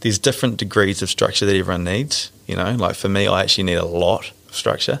there's different degrees of structure that everyone needs, you know. Like for me, I actually need a lot of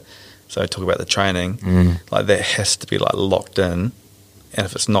structure. So I talk about the training, like that has to be like locked in, and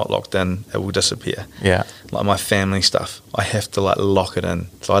if it's not locked in, it will disappear. Yeah. Like my family stuff, I have to like lock it in.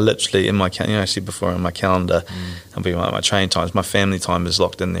 So I literally, in my, I said before, in my calendar, I'll be like my training times, my family time is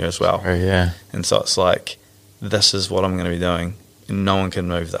locked in there as well. Oh, yeah. And so it's like, this is what I'm going to be doing, and no one can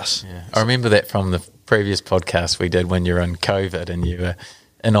move this. Yeah. I remember that from the previous podcast we did when you were in COVID and you were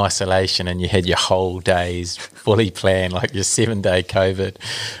in isolation and you had your whole days fully planned, like your 7-day COVID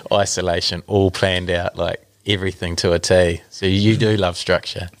isolation all planned out, like everything to a T. So you do love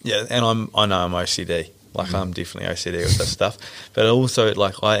structure. Yeah, and I know I'm OCD. Like I'm definitely OCD with this stuff. But also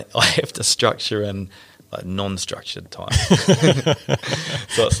like I have to structure in like non-structured time.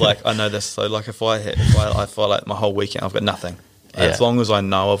 So it's like I know this. So like if I feel like my whole weekend I've got nothing. Yeah. As long as I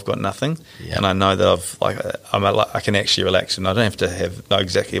know I've got nothing, and I know that I can actually relax, and I don't have to know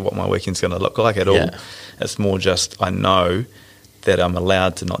exactly what my weekend's going to look like at all. It's more just I know that I'm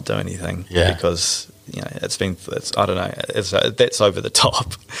allowed to not do anything because you know I don't know, that's over the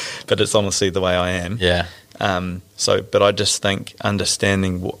top, but it's honestly the way I am. But I just think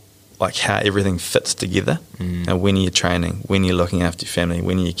understanding like how everything fits together, and when you're training, when you're looking after your family,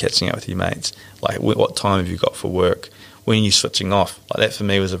 when you're catching up with your mates, like what time have you got for work, when you're switching off, like that for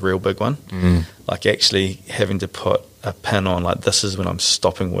me was a real big one. Like actually having to put a pin on, like this is when I'm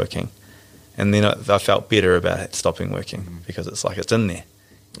stopping working, and then I felt better about stopping working because it's like it's in there.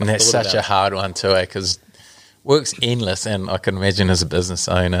 And that's such a hard one too, because work's endless, and I can imagine as a business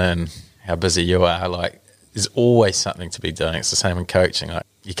owner and how busy you are, like there's always something to be doing. It's the same in coaching. Like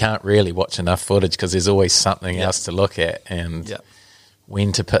you can't really watch enough footage because there's always something else to look at, and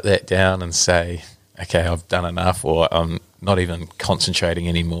when to put that down and say, okay, I've done enough, or I'm not even concentrating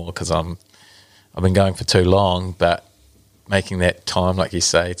anymore because I've been going for too long, but making that time, like you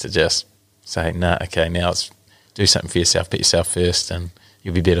say, to just say, nah, okay, now it's do something for yourself, put yourself first, and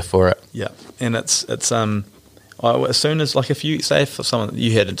you'll be better for it. Yeah, and it's as soon as, like, if you say for someone,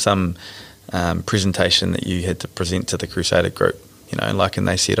 you had some presentation that you had to present to the Crusader group, you know, like, and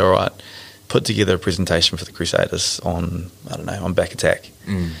they said, all right, put together a presentation for the Crusaders on, I don't know, on back attack.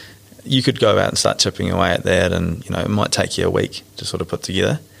 You could go out and start chipping away at that, and, you know, it might take you a week to sort of put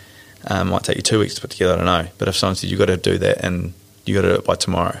together. Might take you 2 weeks to put together, I don't know. But if someone said, you've got to do that and you got to do it by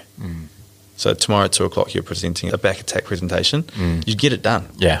tomorrow. So tomorrow at 2 o'clock you're presenting a back attack presentation, you get it done.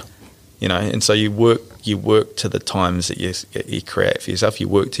 Yeah. You know, and so you work to the times that you create for yourself. You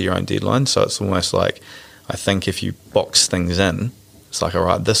work to your own deadline. So it's almost like, I think if you box things in, it's like, all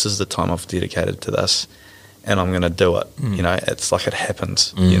right, this is the time I've dedicated to this, and I'm going to do it. You know, it's like it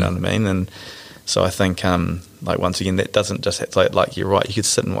happens. You know what I mean? And so I think, like, once again, that doesn't just have to, like, you're right. You could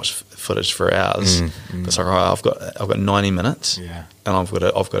sit and watch footage for hours. But it's like, all right, I've got 90 minutes, and I've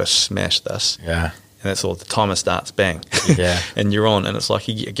got to smash this. Yeah. And that's all. The timer starts, bang. Yeah. And you're on, and it's like,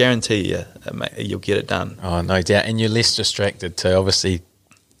 I guarantee you, you'll get it done. Oh, no doubt. And you're less distracted too. Obviously,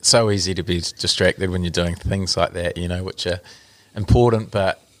 so easy to be distracted when you're doing things like that, you know, which are important,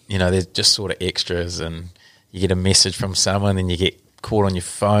 but, you know, they're just sort of extras, and you get a message from someone and you get caught on your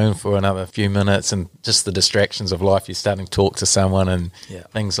phone for another few minutes, and just the distractions of life. You're starting to talk to someone and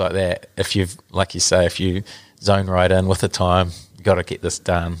things like that. If you've, like you say, if you zone right in with the time, you got to get this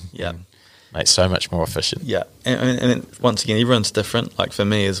done. Yeah. Make it so much more efficient. Yeah. And once again, everyone's different. Like, for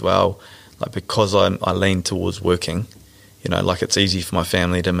me as well, like, because I lean towards working, you know, like, it's easy for my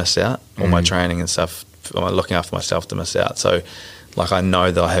family to miss out, all my training and stuff, looking after myself to miss out. So, like, I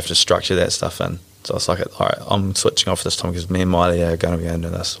know that I have to structure that stuff in. So it's like, all right, I'm switching off this time because me and Miley are going to be going to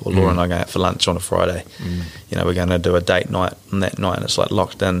this, or Laura and I are going out for lunch on a Friday. You know, we're going to do a date night on that night, and it's like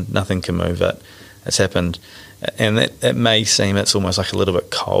locked in, nothing can move it. It's happened. And it may seem it's almost like a little bit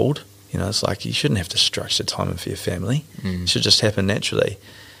cold. You know, it's like, you shouldn't have to structure time in for your family. It should just happen naturally.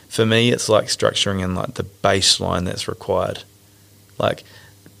 For me, it's like structuring in, like, the baseline that's required. Like,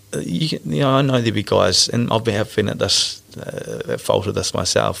 you know, I know there'll be guys, and I've been at this, at fault of this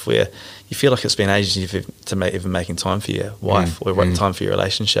myself, where you feel like it's been ages to even making time for your wife or time for your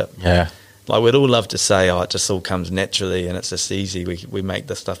relationship. Yeah. Like, we'd all love to say, oh, it just all comes naturally and it's just easy. We make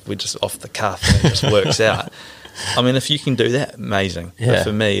this stuff, we're just off the cuff and it just works out. I mean, if you can do that, amazing. Yeah. But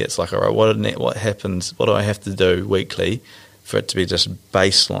for me, it's like, all right, what happens? What do I have to do weekly for it to be just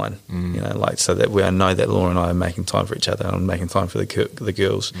baseline? You know, like, so that I know that Laura and I are making time for each other, and I'm making time for the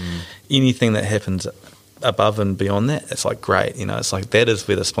girls. Anything that happens above and beyond that, it's like, great. You know, it's like, that is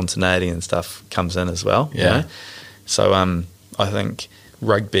where the spontaneity and stuff comes in as well. Yeah. You know? So I think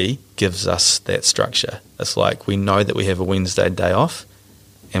rugby gives us that structure. It's like, we know that we have a Wednesday day off,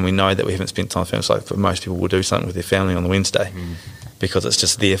 and we know that we haven't spent time with family. It's like, for most people, will do something with their family on the Wednesday because it's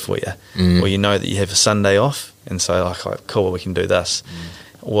just there for you. Or you know that you have a Sunday off, and so, like, cool, we can do this.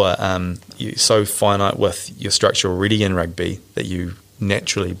 Or you're so finite with your structure already in rugby that you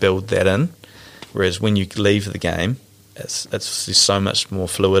naturally build that in. Whereas when you leave the game, it's there's so much more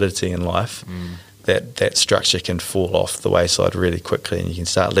fluidity in life that structure can fall off the wayside really quickly, and you can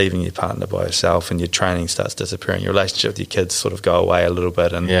start leaving your partner by yourself, and your training starts disappearing. Your relationship with your kids sort of go away a little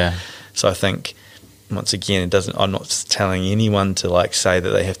bit. And so I think, once again, I'm not telling anyone to, like, say that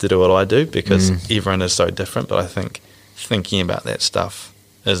they have to do what I do, because everyone is so different. But I think thinking about that stuff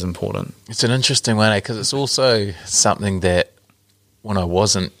is important. It's an interesting one, because it's also something that, when I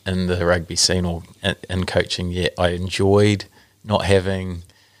wasn't in the rugby scene or in coaching yet, I enjoyed not having,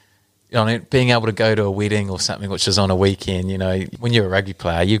 you know, being able to go to a wedding or something which is on a weekend. You know, when you're a rugby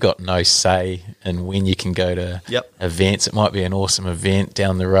player, you've got no say in when you can go to events. It might be an awesome event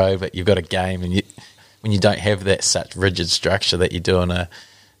down the road, but you've got a game, and when you don't have that such rigid structure that you do in a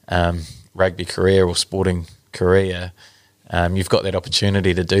rugby career or sporting career, you've got that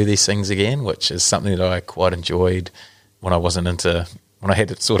opportunity to do these things again, which is something that I quite enjoyed when I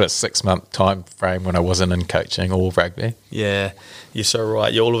had a sort of 6-month time frame when I wasn't in coaching or rugby. Yeah, you're so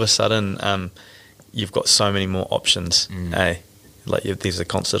right. You all of a sudden, you've got so many more options. Like, there's a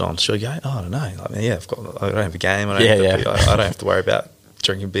concert on. Sure, you go, oh, I don't know. Like, I don't have a game. I don't have to worry about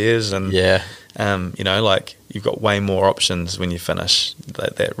drinking beers. And you know, like, you've got way more options when you finish.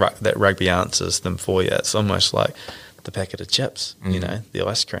 That rugby answers them for you. It's almost like the packet of chips, you know, the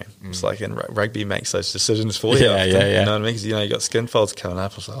ice cream. It's like, and rugby makes those decisions for you. You know what I mean? Because, you know, you got skin folds coming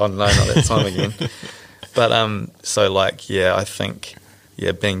up. I was like, oh no, not that time again. But so, like, I think,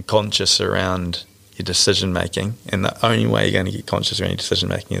 being conscious around your decision making, and the only way you're going to get conscious around your decision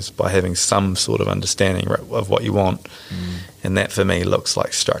making is by having some sort of understanding of what you want, and that for me looks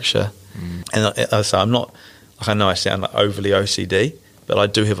like structure. And so I'm not, like, I know I sound like overly OCD, but I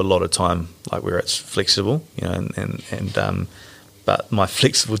do have a lot of time like where it's flexible, you know, and but my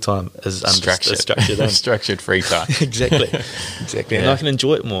flexible time is Structured. structured. Structured free time. Exactly. And Yeah. I can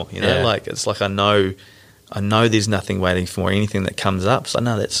enjoy it more, you know. Yeah. Like, it's like I know there's nothing waiting for anything that comes up. So I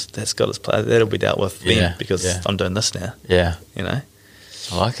know that's got its place. That'll be dealt with then, Yeah, because yeah. I'm doing this now, Yeah. you know.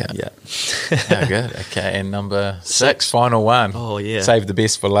 I like it. Yeah. Oh, good. Okay, and number 6, final one. Oh, yeah. Save the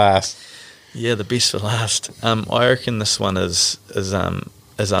best for last. Yeah, the best for last. I reckon this one is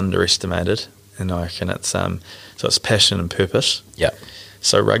underestimated, and I reckon it's so it's passion and purpose. Yeah.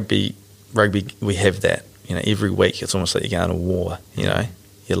 So rugby, we have that. You know, every week it's almost like you're going to war. You know,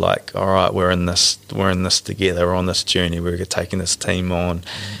 you're like, all right, we're in this together. We're on this journey. We're taking this team on.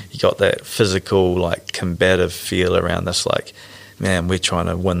 You got that physical, like, combative feel around this. Like, man, we're trying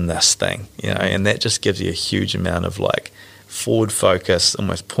to win this thing. You know, and that just gives you a huge amount of, like, forward focus,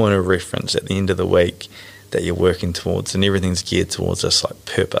 almost point of reference at the end of the week that you're working towards, and everything's geared towards this, like,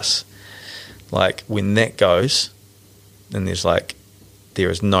 purpose. Like, when that goes, then there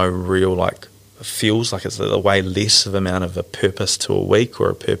is no real, like, it feels like it's a way less of amount of a purpose to a week or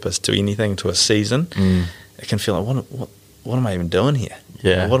a purpose to anything, to a season. It can feel like, what am I even doing here?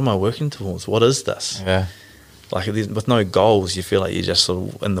 Yeah. What am I working towards? What is this? Yeah. Like, with no goals, you feel like you're just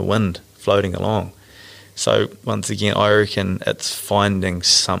sort of in the wind, floating along. So once again, I reckon it's finding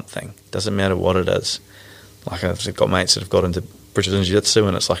something. Doesn't matter what it is. Like, I've got mates that have got into Brazilian Jiu-Jitsu,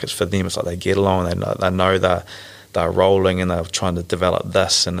 and it's like it's for them. It's like they get along, and they know they're rolling, and they're trying to develop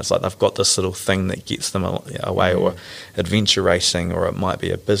this, and it's like they've got this little thing that gets them away, or adventure racing, or it might be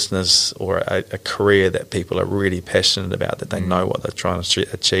a business or a career that people are really passionate about, that they know what they're trying to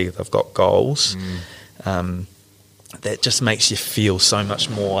achieve. They've got goals. That just makes you feel so much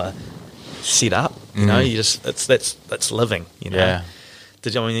more set up. You know, you just that's living. You know. Yeah.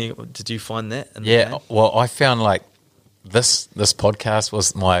 Did you find that? In the Yeah. game? Well, I found like this podcast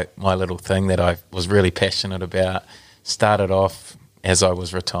was my little thing that I was really passionate about. Started off as I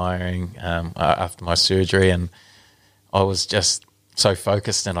was retiring after my surgery, and I was just so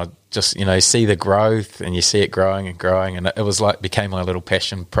focused, and I just, you know, see the growth, and you see it growing and growing, and it was like became my little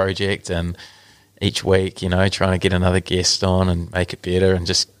passion project. And each week, you know, trying to get another guest on and make it better and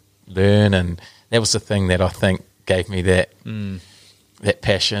just learn, and that was the thing that I think gave me that that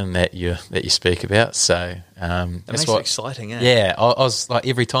passion that you speak about. So It makes it exciting, eh? yeah, I was like,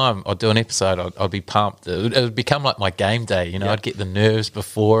 every time I'd do an episode, I'd be pumped. It would become like my game day, you know. Yep. I'd get the nerves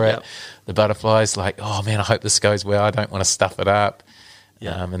before it, Yep. the butterflies, like, oh man, I hope this goes well. I don't want to stuff it up.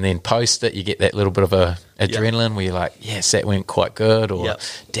 Yeah. And then post it, you get that little bit of a adrenaline where you're like, yes, that went quite good, or Yep.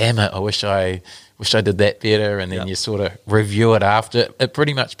 damn it, I wish I did that better. And then Yep. you sort of review it after. It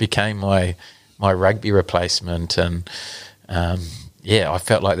pretty much became my rugby replacement, and I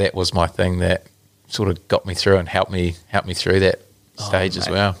felt like that was my thing that sort of got me through and helped me through that stage as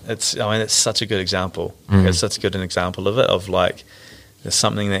Mate, well. It's such a good example. It's such a good an example of it, of like, there's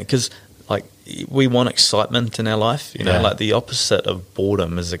something that, because like we want excitement in our life, you know, Yeah. like the opposite of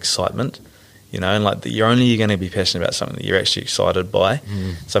boredom is excitement, you know, and like you're only going to be passionate about something that you're actually excited by.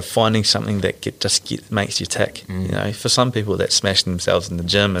 So finding something that makes you tick, you know, for some people that's smashing themselves in the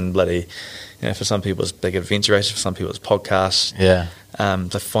gym and bloody, you know, for some people it's big adventure races, for some people it's podcasts. Yeah.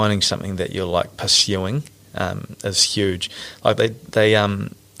 So finding something that you're like pursuing is huge. Like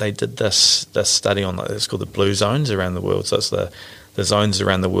they did this study on, like, it's called the blue zones around the world. So it's the zones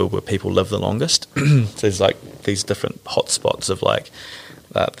around the world where people live the longest. So there's like these different hotspots of like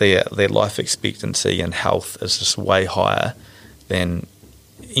their life expectancy and health is just way higher than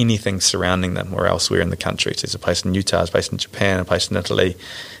anything surrounding them or elsewhere in the country. So there's a place in Utah, there's a place in Japan, a place in Italy,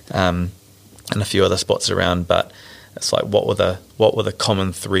 and a few other spots around. But it's like, what were the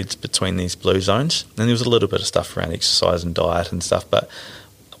common threads between these blue zones? And there was a little bit of stuff around exercise and diet and stuff, but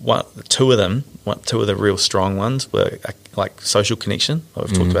two of the real strong ones were like social connection, like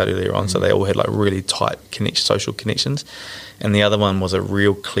we've talked about earlier on. So they all had like really tight social connections, and the other one was a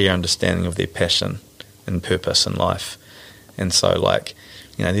real clear understanding of their passion and purpose in life. And so, like,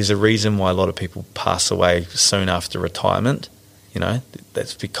 you know, there's a reason why a lot of people pass away soon after retirement. You know,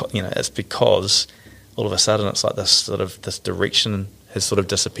 that's because, you know, it's because all of a sudden it's like this direction has sort of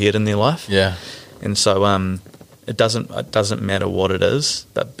disappeared in their life. Yeah. And so it doesn't matter what it is,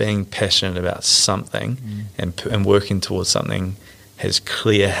 but being passionate about something and working towards something has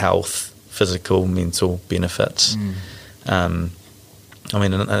clear health, physical, mental benefits. I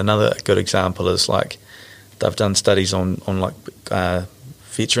mean, another good example is like they've done studies on like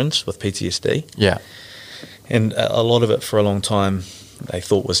veterans with PTSD. Yeah. And a lot of it for a long time they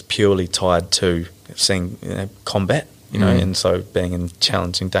thought was purely tied to seeing combat, and so being in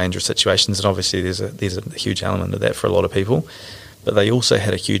challenging, dangerous situations. And obviously there's a huge element of that for a lot of people. But they also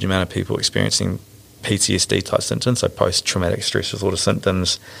had a huge amount of people experiencing PTSD type symptoms, so post-traumatic stress disorder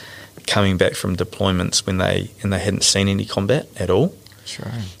symptoms, coming back from deployments when they hadn't seen any combat at all.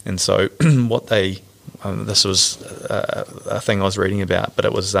 Sure. And so what this was a thing I was reading about, but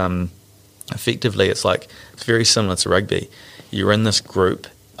it was effectively it's very similar to rugby. You're in this group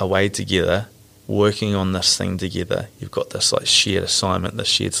away together, working on this thing together. You've got this shared assignment, this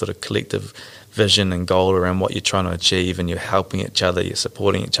shared sort of collective vision and goal around what you're trying to achieve, and you're helping each other, you're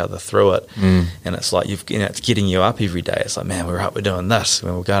supporting each other through it. And it's like it's getting you up every day. It's like, man, we're up, we're doing this,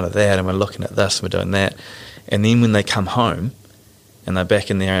 and we're going to that, and we're looking at this, and we're doing that. And then when they come home and they're back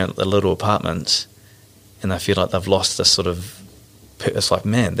in their little apartments and they feel like they've lost this sort of, it's like,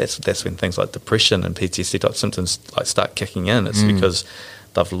 man, that's when things like depression and PTSD type symptoms start kicking in. It's because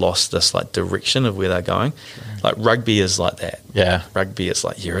they've lost this direction of where they're going. Sure. Rugby is like that. Yeah. Rugby is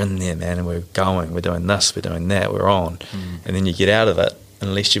you're in there, man, and we're going, we're doing this, we're doing that, we're on. And then you get out of it,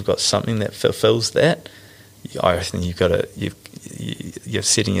 unless you've got something that fulfills that, I reckon you're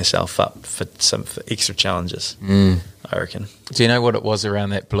setting yourself up for extra challenges. I reckon. Do you know what it was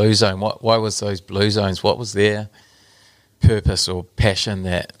around that blue zone? Why was those blue zones? What was their purpose or passion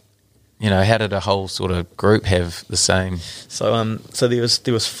that, how did a whole sort of group have the same? So there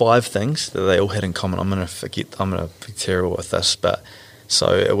was 5 things that they all had in common. I'm going to be terrible with this, but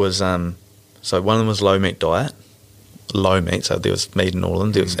so it was so one of them was low meat diet. Low meat, so there was meat in all of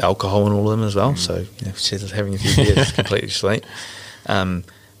them. There was alcohol in all of them as well. So she's just having a few beers is completely sweet.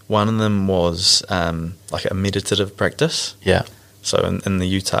 One of them was a meditative practice. Yeah. So in the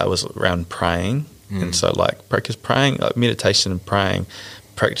Utah it was around praying. And so practice praying, meditation and praying,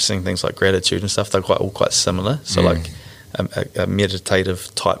 practicing things like gratitude and stuff, they're all quite similar. So a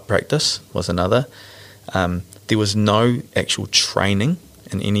meditative type practice was another. There was no actual training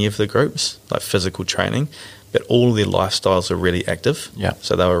in any of the groups, physical training, but all their lifestyles were really active. Yeah.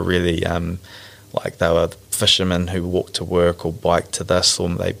 So they were really they were fishermen who walked to work or biked to this, or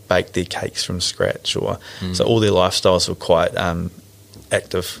they baked their cakes from scratch, or so all their lifestyles were quite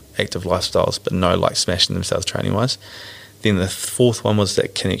active lifestyles, but no smashing themselves training wise. Then the 4th one was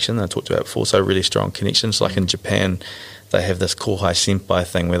that connection that I talked about before, so really strong connections. In Japan, they have this Kohai Senpai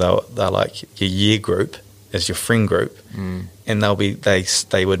thing where they're your year group is your friend group, and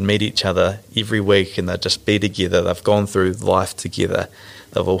they would meet each other every week, and they'd just be together. They've gone through life together.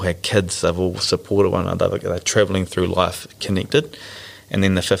 They've all had kids. They've all supported one another. They're travelling through life connected. And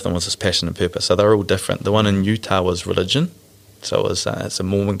then the 5th one was this passion and purpose. So they're all different. The one in Utah was religion. So it was it's a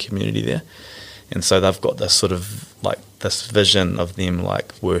Mormon community there. And so they've got this sort of this vision of them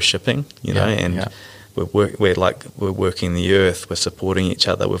worshipping, we're working the earth, we're supporting each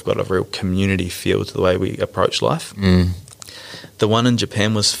other, we've got a real community feel to the way we approach life. The one in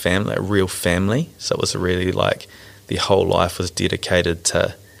Japan was family, a real family. So it was really their whole life was dedicated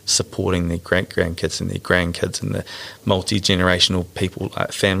to supporting their grandkids and their grandkids and the multi-generational people,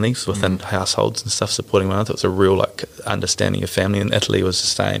 families within households and stuff, supporting one another. It was a real understanding of family. And Italy was the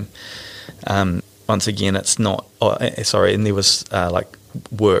same. Once again, it's not. And there was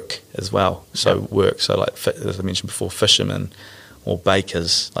work as well. So work. So as I mentioned before, fishermen or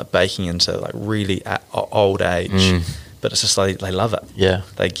bakers, baking into really old age. But it's just they love it. Yeah,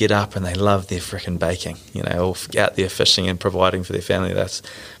 they get up and they love their frickin' baking. Or out there fishing and providing for their family. That's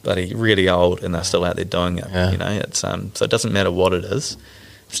bloody really old, and they're still out there doing it. Yeah. It's so it doesn't matter what it is.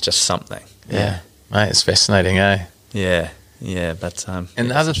 It's just something. Yeah, mate, it's fascinating, eh? Yeah. Yeah, but and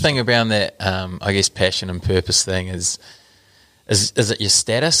the other thing around that, I guess, passion and purpose thing is it your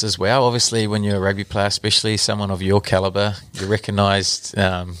status as well? Obviously, when you're a rugby player, especially someone of your calibre, you're recognised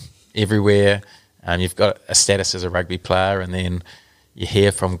everywhere. You've got a status as a rugby player, and then you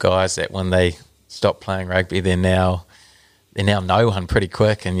hear from guys that when they stop playing rugby, they're now no one pretty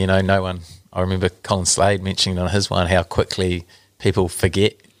quick, and no one. I remember Colin Slade mentioning on his one how quickly people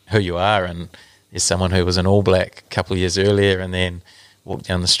forget who you are, and there's someone who was an All Black a couple of years earlier, and then walk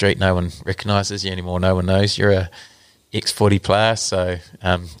down the street, no one recognises you anymore, no one knows you're a ex-footy player. So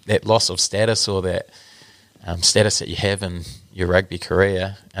that loss of status, or that status that you have in your rugby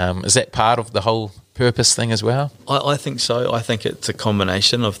career, is that part of the whole purpose thing as well? I think so. I think it's a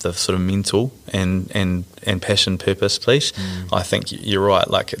combination of the sort of mental and passion purpose piece. I think you're right,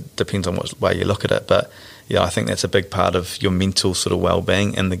 it depends on what way you look at it, but I think that's a big part of your mental sort of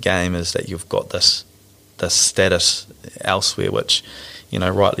well-being in the game, is that you've got this status elsewhere, which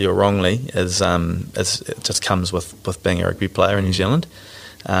rightly or wrongly is it just comes with being a rugby player in New Zealand.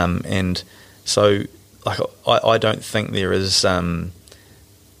 And so, like, I don't think there is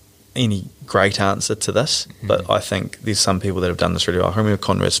any great answer to this, but I think there's some people that have done this really well. I remember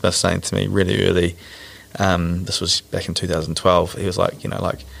Conrad Smith saying to me really early, this was back in 2012, he was like,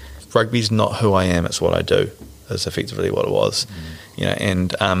 rugby's not who I am, it's what I do, is effectively what it was.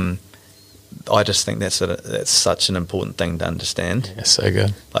 And I just think that's such an important thing to understand. Yeah, so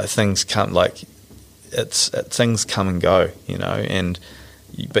good. Like, things come, things come and go,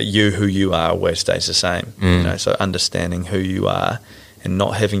 but who you are always stays the same. So understanding who you are and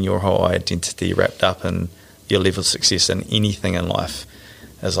not having your whole identity wrapped up in your level of success in anything in life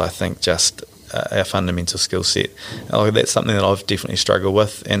is, I think, just a fundamental skill set. That's something that I've definitely struggled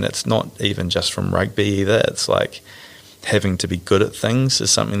with, and it's not even just from rugby either. It's like having to be good at things is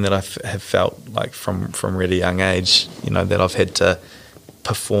something that I have felt like from really young age, that I've had to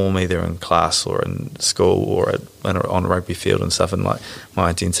perform either in class or in school or on a rugby field and stuff, and like my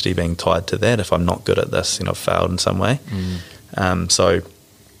identity being tied to that. If I'm not good at this, I've failed in some way. So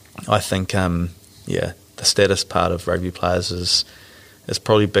I think, the status part of rugby players is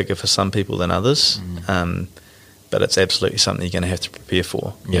probably bigger for some people than others, but it's absolutely something you're going to have to prepare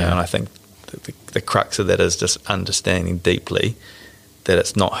for. And I think the crux of that is just understanding deeply that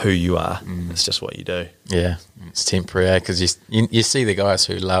it's not who you are, it's just what you do. Yeah, it's temporary, because you see the guys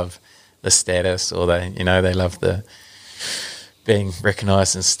who love the status, or they love the being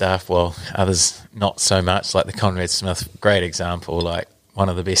recognised and stuff, while others not so much, like the Conrad Smith, great example, like one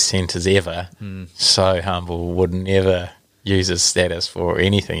of the best centres ever, so humble, would never use his status for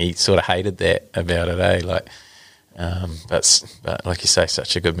anything. He sort of hated that about it, like, but like you say,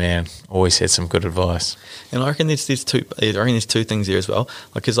 such a good man, always had some good advice. And I reckon there's two things there as well.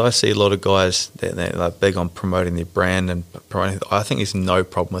 Like, because I see a lot of guys that are big on promoting their brand and promoting. I think there's no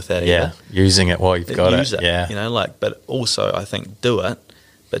problem with that either. Using it while you've got it. Yeah, but also I think do it,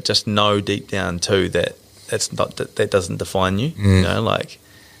 but just know deep down too that it's not that doesn't define you.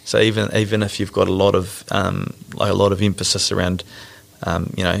 So even if you've got a lot of emphasis around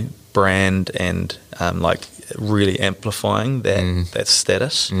brand and really amplifying that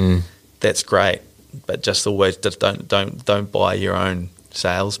status, that's great. But just always don't buy your own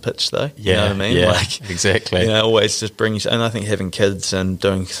sales pitch though. You know what I mean? Yeah, exactly. Always just brings, and I think having kids and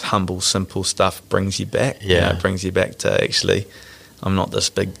doing humble, simple stuff brings you back. Yeah. It brings you back to actually, I'm not this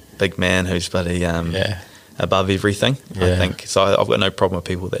big man who's bloody above everything. I think so. I've got no problem with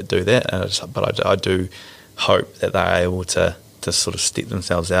people that do that, but I do hope that they're able to sort of step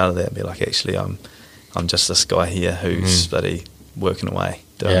themselves out of that and be like, actually, I'm just this guy here who's bloody working away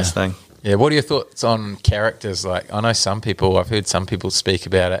doing this thing. Yeah, what are your thoughts on characters? Like, I know I've heard some people speak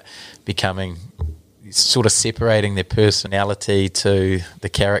about it becoming, sort of separating their personality to the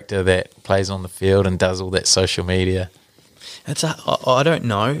character that plays on the field and does all that social media. I don't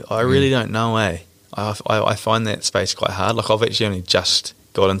know. I really don't know, I find that space quite hard. Like, I've actually only just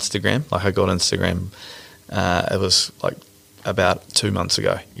got Instagram. Like, I got Instagram, it was like about 2 months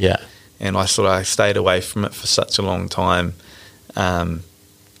ago. Yeah. And I stayed away from it for such a long time,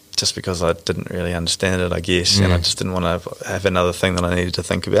 just because I didn't really understand it, I guess, and I just didn't want to have another thing that I needed to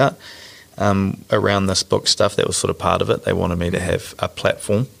think about. Around this book stuff, that was sort of part of it. They wanted me to have a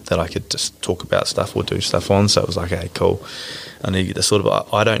platform that I could just talk about stuff or do stuff on. So it was like, hey, cool. I need to sort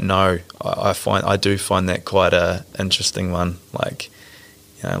of, I don't know. I do find that quite a interesting one. Like,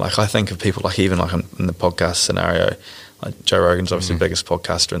 like I think of people like, even like in the podcast scenario, like Joe Rogan's obviously the biggest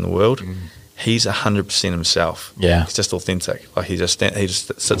podcaster in the world. He's 100% himself. Yeah, he's just authentic. Like, he just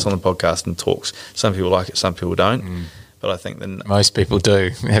sits on the podcast and talks. Some people like it, some people don't. But I think that most people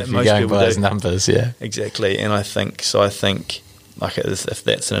do. If you're going by those numbers, exactly. And I think like, if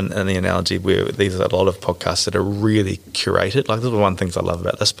that's in the analogy where these are a lot of podcasts that are really curated. Like, this is one of the things I love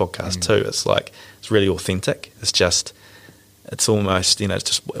about this podcast too. It's like, it's really authentic. It's almost, it's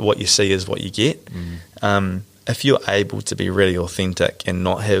just what you see is what you get. If you're able to be really authentic and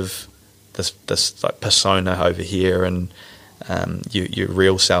not have this like persona over here and your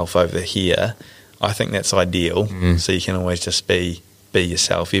real self over here, I think that's ideal. So you can always just be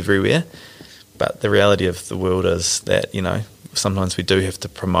yourself everywhere. But the reality of the world is that, sometimes we do have to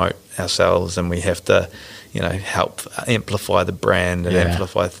promote ourselves, and we have to, help amplify the brand and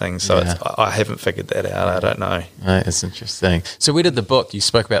amplify things. So I haven't figured that out. I don't know. That's interesting. So where did the book, you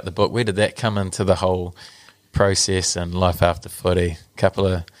spoke about the book, where did that come into the whole process and life after footy? Couple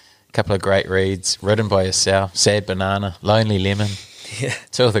of great reads written by yourself. Sad Banana, Lonely Lemon. Yeah,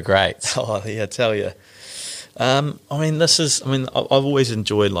 two of the greats. Oh yeah, I tell you. I've always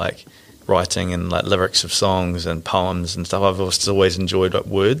enjoyed like writing and like lyrics of songs and poems and stuff. I've always enjoyed like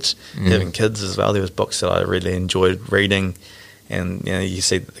words. Having kids as well, there was books that I really enjoyed reading, and you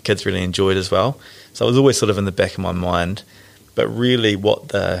see that the kids really enjoyed as well. So it was always sort of in the back of my mind. But really, what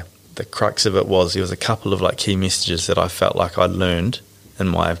the crux of it was, there was a couple of like key messages that I felt like I learned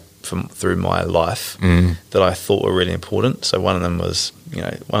through my life that I thought were really important. So one of them was,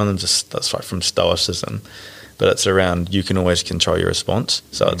 that's right from Stoicism, but it's around you can always control your response.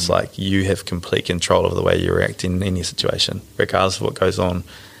 So it's like you have complete control of the way you react in any situation, regardless of what goes on.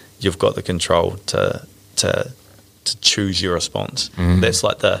 You've got the control to choose your response. That's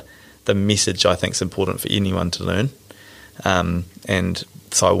like the message I think is important for anyone to learn. And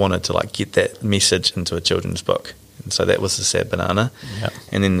so I wanted to like get that message into a children's book. And so that was The Sad Banana. Yep.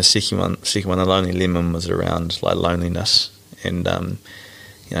 And then the second one, The Lonely Lemon, was around like loneliness and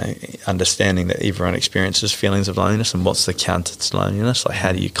understanding that everyone experiences feelings of loneliness, and what's the counter to loneliness? Like,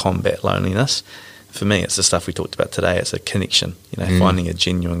 how do you combat loneliness? For me, it's the stuff we talked about today. It's a connection, finding a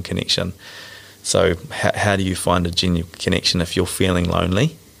genuine connection. So how do you find a genuine connection if you're feeling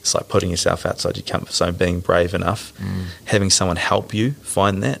lonely? It's like putting yourself outside your comfort zone, being brave enough, having someone help you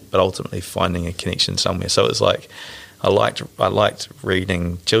find that, but ultimately finding a connection somewhere. So it's like I liked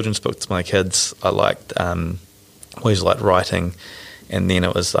reading children's books to my kids. I always liked writing, and then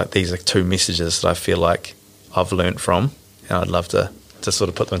it was like these are two messages that I feel like I've learnt from, and I'd love to sort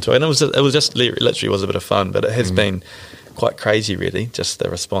of put them into it. And it was just literally was a bit of fun, but it has been quite crazy, really. Just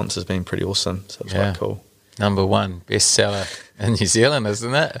the response has been pretty awesome, so it's quite cool. Number 1 bestseller in New Zealand,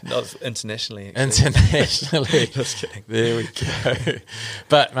 isn't it? Not internationally. Actually. Internationally. Just kidding. There we go.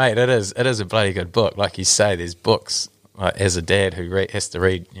 But mate, it is a bloody good book. Like you say, there's books. Like, as a dad who has to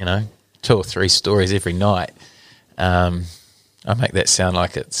read, 2 or 3 stories every night. I make that sound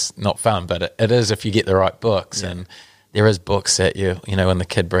like it's not fun, but it is if you get the right books. Yeah. And there is books that when the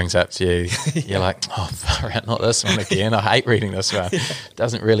kid brings up to you, you're like, oh, far out, not this one again. I hate reading this one. It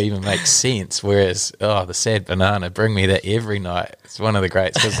doesn't really even make sense. Whereas, The Sad Banana, bring me that every night. It's one of the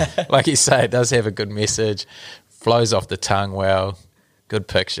greats. Because, like you say, it does have a good message, flows off the tongue well, good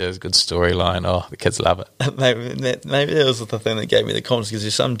pictures, good storyline. Oh, the kids love it. Maybe that was the thing that gave me the confidence, because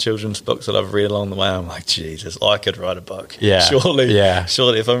there's some children's books that I've read along the way. I'm like, Jesus, I could write a book. Yeah.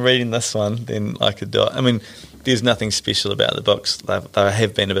 Surely if I'm reading this one, then I could do it. I mean, there's nothing special about the books. They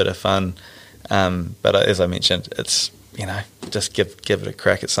have been a bit of fun. But as I mentioned, it's, just give it a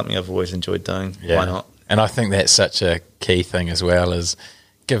crack. It's something I've always enjoyed doing. Yeah. Why not? And I think that's such a key thing as well, is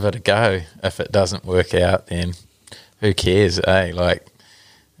give it a go. If it doesn't work out, then who cares, eh? Like,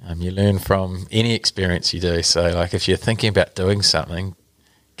 you learn from any experience you do. So, like, if you're thinking about doing something,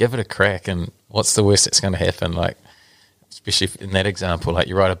 give it a crack. And what's the worst that's going to happen? Like, especially in that example, like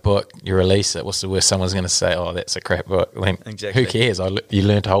you write a book, you release it. What's the worst someone's going to say? Oh, that's a crap book. Then exactly. Who cares? You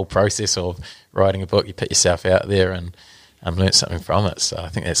learned a whole process of writing a book. You put yourself out there and learned something from it. So I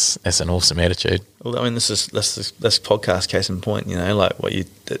think that's an awesome attitude. Well, I mean, this podcast case in point. Like what you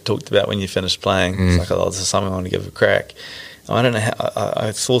talked about when you finished playing. It's like, this is something I want to give a crack. I don't know how.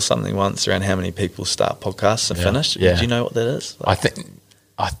 I saw something once around how many people start podcasts and finish. Yeah. Do you know what that is? I think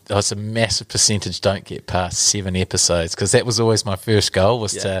it's a massive percentage don't get past 7 episodes, because that was always my first goal,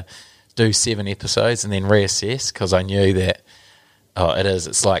 was to do 7 episodes and then reassess, because I knew that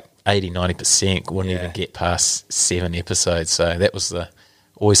it's like 80-90% wouldn't even get past 7 episodes. So that was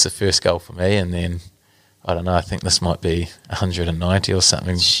always the first goal for me. And then I don't know, I think this might be 190 or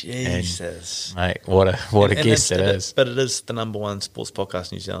something. Jesus, and, mate, what a guess it is. But it is the number 1 sports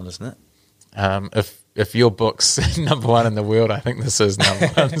podcast in New Zealand, isn't it? If your book's number 1 in the world, I think this is number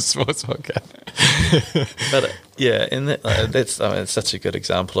 1 sports podcast. But and that's it's such a good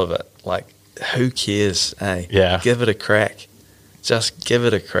example of it. Like, who cares? Eh? Yeah, give it a crack. Just give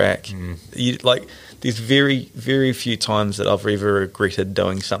it a crack. There's very, very few times that I've ever regretted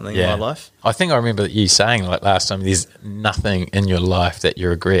doing something in my life. I think I remember you saying, like, last time, there's nothing in your life that you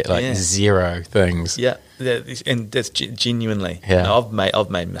regret, like 0 things. Yeah, and that's genuinely. Yeah.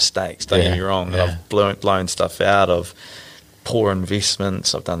 I've made mistakes, don't get me wrong. Yeah. I've blown stuff out of poor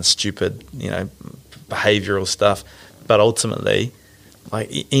investments. I've done stupid, behavioural stuff. But ultimately,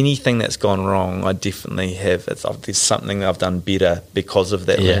 like anything that's gone wrong, I definitely have. There's something that I've done better because of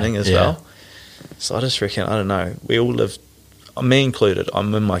that learning as well. So I just reckon, I don't know, we all live, me included,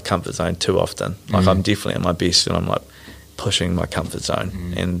 I'm in my comfort zone too often. Like I'm definitely at my best when I'm like pushing my comfort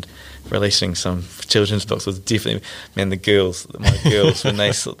zone, and releasing some children's books was definitely, man, my girls, when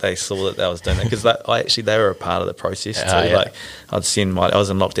they saw that I was doing that, because they were a part of the process too. Like I was in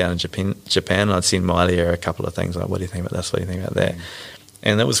lockdown in Japan, and I'd send Miley a couple of things like, what do you think about this? What do you think about that?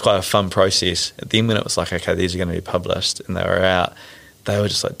 And it was quite a fun process. Then when it was like, okay, these are going to be published, and they were out, they were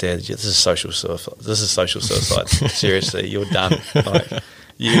just like, Dad, this is social suicide. Seriously, you're done. Like,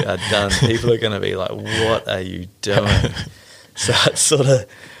 you are done. People are going to be like, what are you doing? So it's sort of,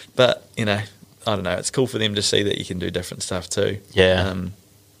 but I don't know. It's cool for them to see that you can do different stuff too. Yeah. And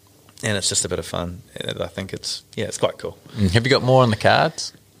it's just a bit of fun. And I think it's quite cool. Have you got more on the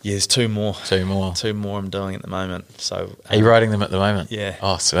cards? Yeah, there's two more. Two more. Two more I'm doing at the moment. So Are you writing them at the moment? Yeah.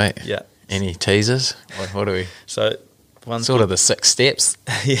 Oh, sweet. Yeah. Any teasers? What do we? So one Sort of the 6 steps.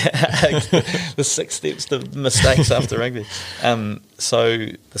 yeah, the 6 steps to mistakes after rugby. So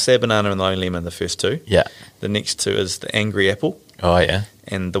the sad banana and the lonely lemon, the first two. Yeah. The next two is the angry apple Oh, yeah.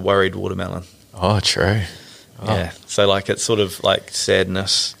 and the worried watermelon. Oh, true. Oh. Yeah. So like it's sort of like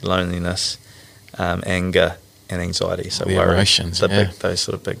sadness, loneliness, anger, and anxiety. So The worry, emotions, the yeah. big, those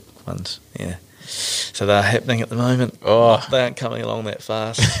sort of big ones. Yeah. So they're happening at the moment. Oh. They aren't coming along that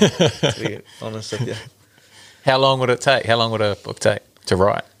fast. To be honest with you. How long would it take? How long would a book take to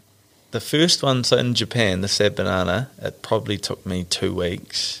write? The first one, so in Japan, the sad banana, it probably took me 2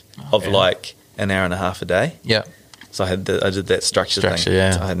 weeks of yeah. like an hour and a half a day. Yeah. So I did that structure thing.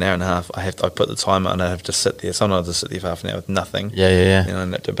 yeah. So I had an hour and a half. I put the timer on. I have to sit there. Sometimes I sit there for half an hour with nothing. Yeah.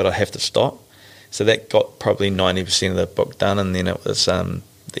 But I have to stop. So that got probably 90% of the book done, and then it was the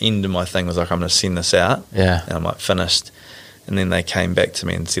end of my thing was like I'm going to send this out. Yeah. And I'm like finished. And then they came back to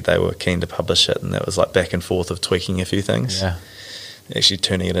me and said they were keen to publish it, and that was like back and forth of tweaking a few things. Yeah. Actually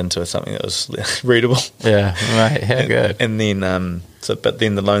turning it into something that was readable. Yeah. Right. How good. And then, but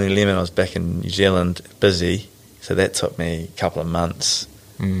then the Lonely Lemon, I was back in New Zealand, busy, so that took me a couple of months,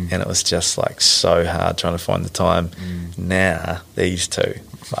 and it was just like so hard trying to find the time. Now these two,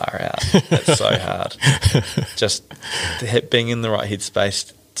 far out, it's so hard. Just being in the right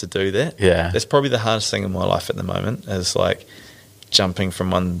headspace to do that. Yeah. That's probably the hardest thing in my life at the moment, is like jumping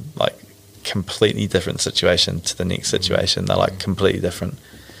from one like completely different situation to the next situation. They're like completely different.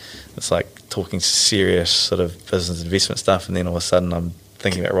 It's like talking serious sort of business investment stuff, and then all of a sudden I'm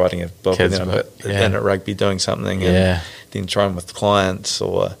thinking about writing a book, Kids and then I'm book, yeah. in at rugby doing something, and Yeah. then trying with clients,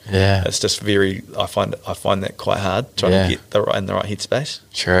 or Yeah. it's just very. I find that quite hard trying Yeah. to get in the right headspace.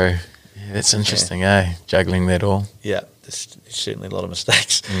 True. Yeah, that's interesting, eh? Juggling that all. Yeah, there's certainly a lot of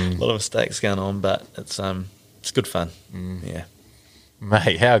mistakes, a lot of mistakes going on, but it's good fun. Yeah.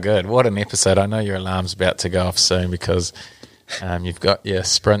 Mate, how good. What an episode. I know your alarm's about to go off soon because you've got your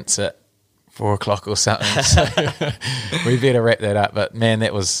sprints at 4 o'clock or something. So we better wrap that up. But man,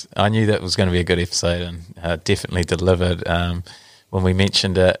 I knew that was going to be a good episode, and definitely delivered. When we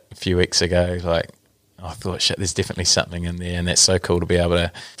mentioned it a few weeks ago, like, I thought, shit, there's definitely something in there, and that's so cool to be able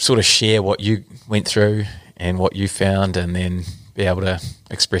to sort of share what you went through and what you found, and then be able to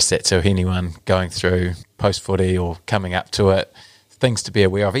express that to anyone going through post-footy or coming up to it. Things to be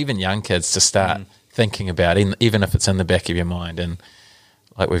aware of, even young kids to start thinking about, even if it's in the back of your mind. And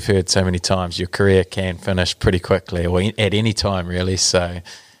like we've heard so many times, your career can finish pretty quickly or at any time, really. So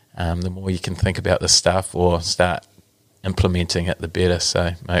the more you can think about this stuff or start implementing it, the better.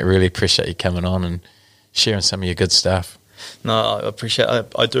 So, mate, really appreciate you coming on and sharing some of your good stuff. No,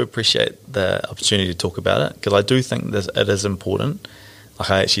 I do appreciate the opportunity to talk about it, because I do think it is important.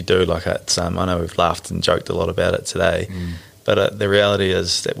 Like I actually do. Like it's, I know we've laughed and joked a lot about it today, but the reality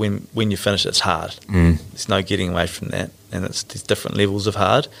is that when you finish, it's hard. There's no getting away from that, and there's different levels of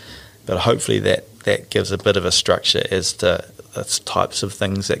hard. But hopefully that gives a bit of a structure as to the types of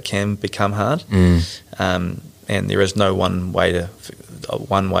things that can become hard. And there is no one way of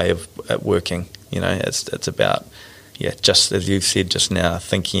it working. It's about, just as you've said just now,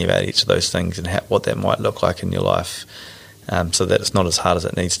 thinking about each of those things and what that might look like in your life, so that it's not as hard as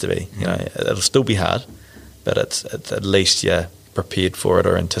it needs to be. It'll still be hard, but it's at least you're prepared for it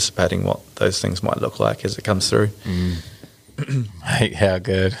or anticipating what those things might look like as it comes through. Mate, how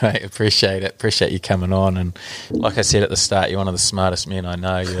good. Mate, appreciate it. Appreciate you coming on. And like I said at the start, you're one of the smartest men I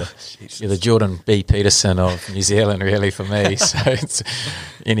know. You're the Jordan B. Peterson of New Zealand, really, for me. So it's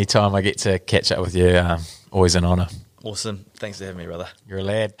any time I get to catch up with you, always an honour. Awesome. Thanks for having me, brother. You're a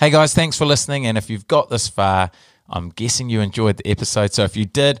lad. Hey, guys, thanks for listening. And if you've got this far, I'm guessing you enjoyed the episode. So if you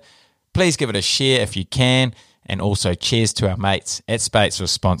did, please give it a share if you can. And also cheers to our mates at Spates for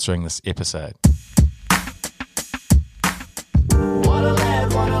sponsoring this episode. What a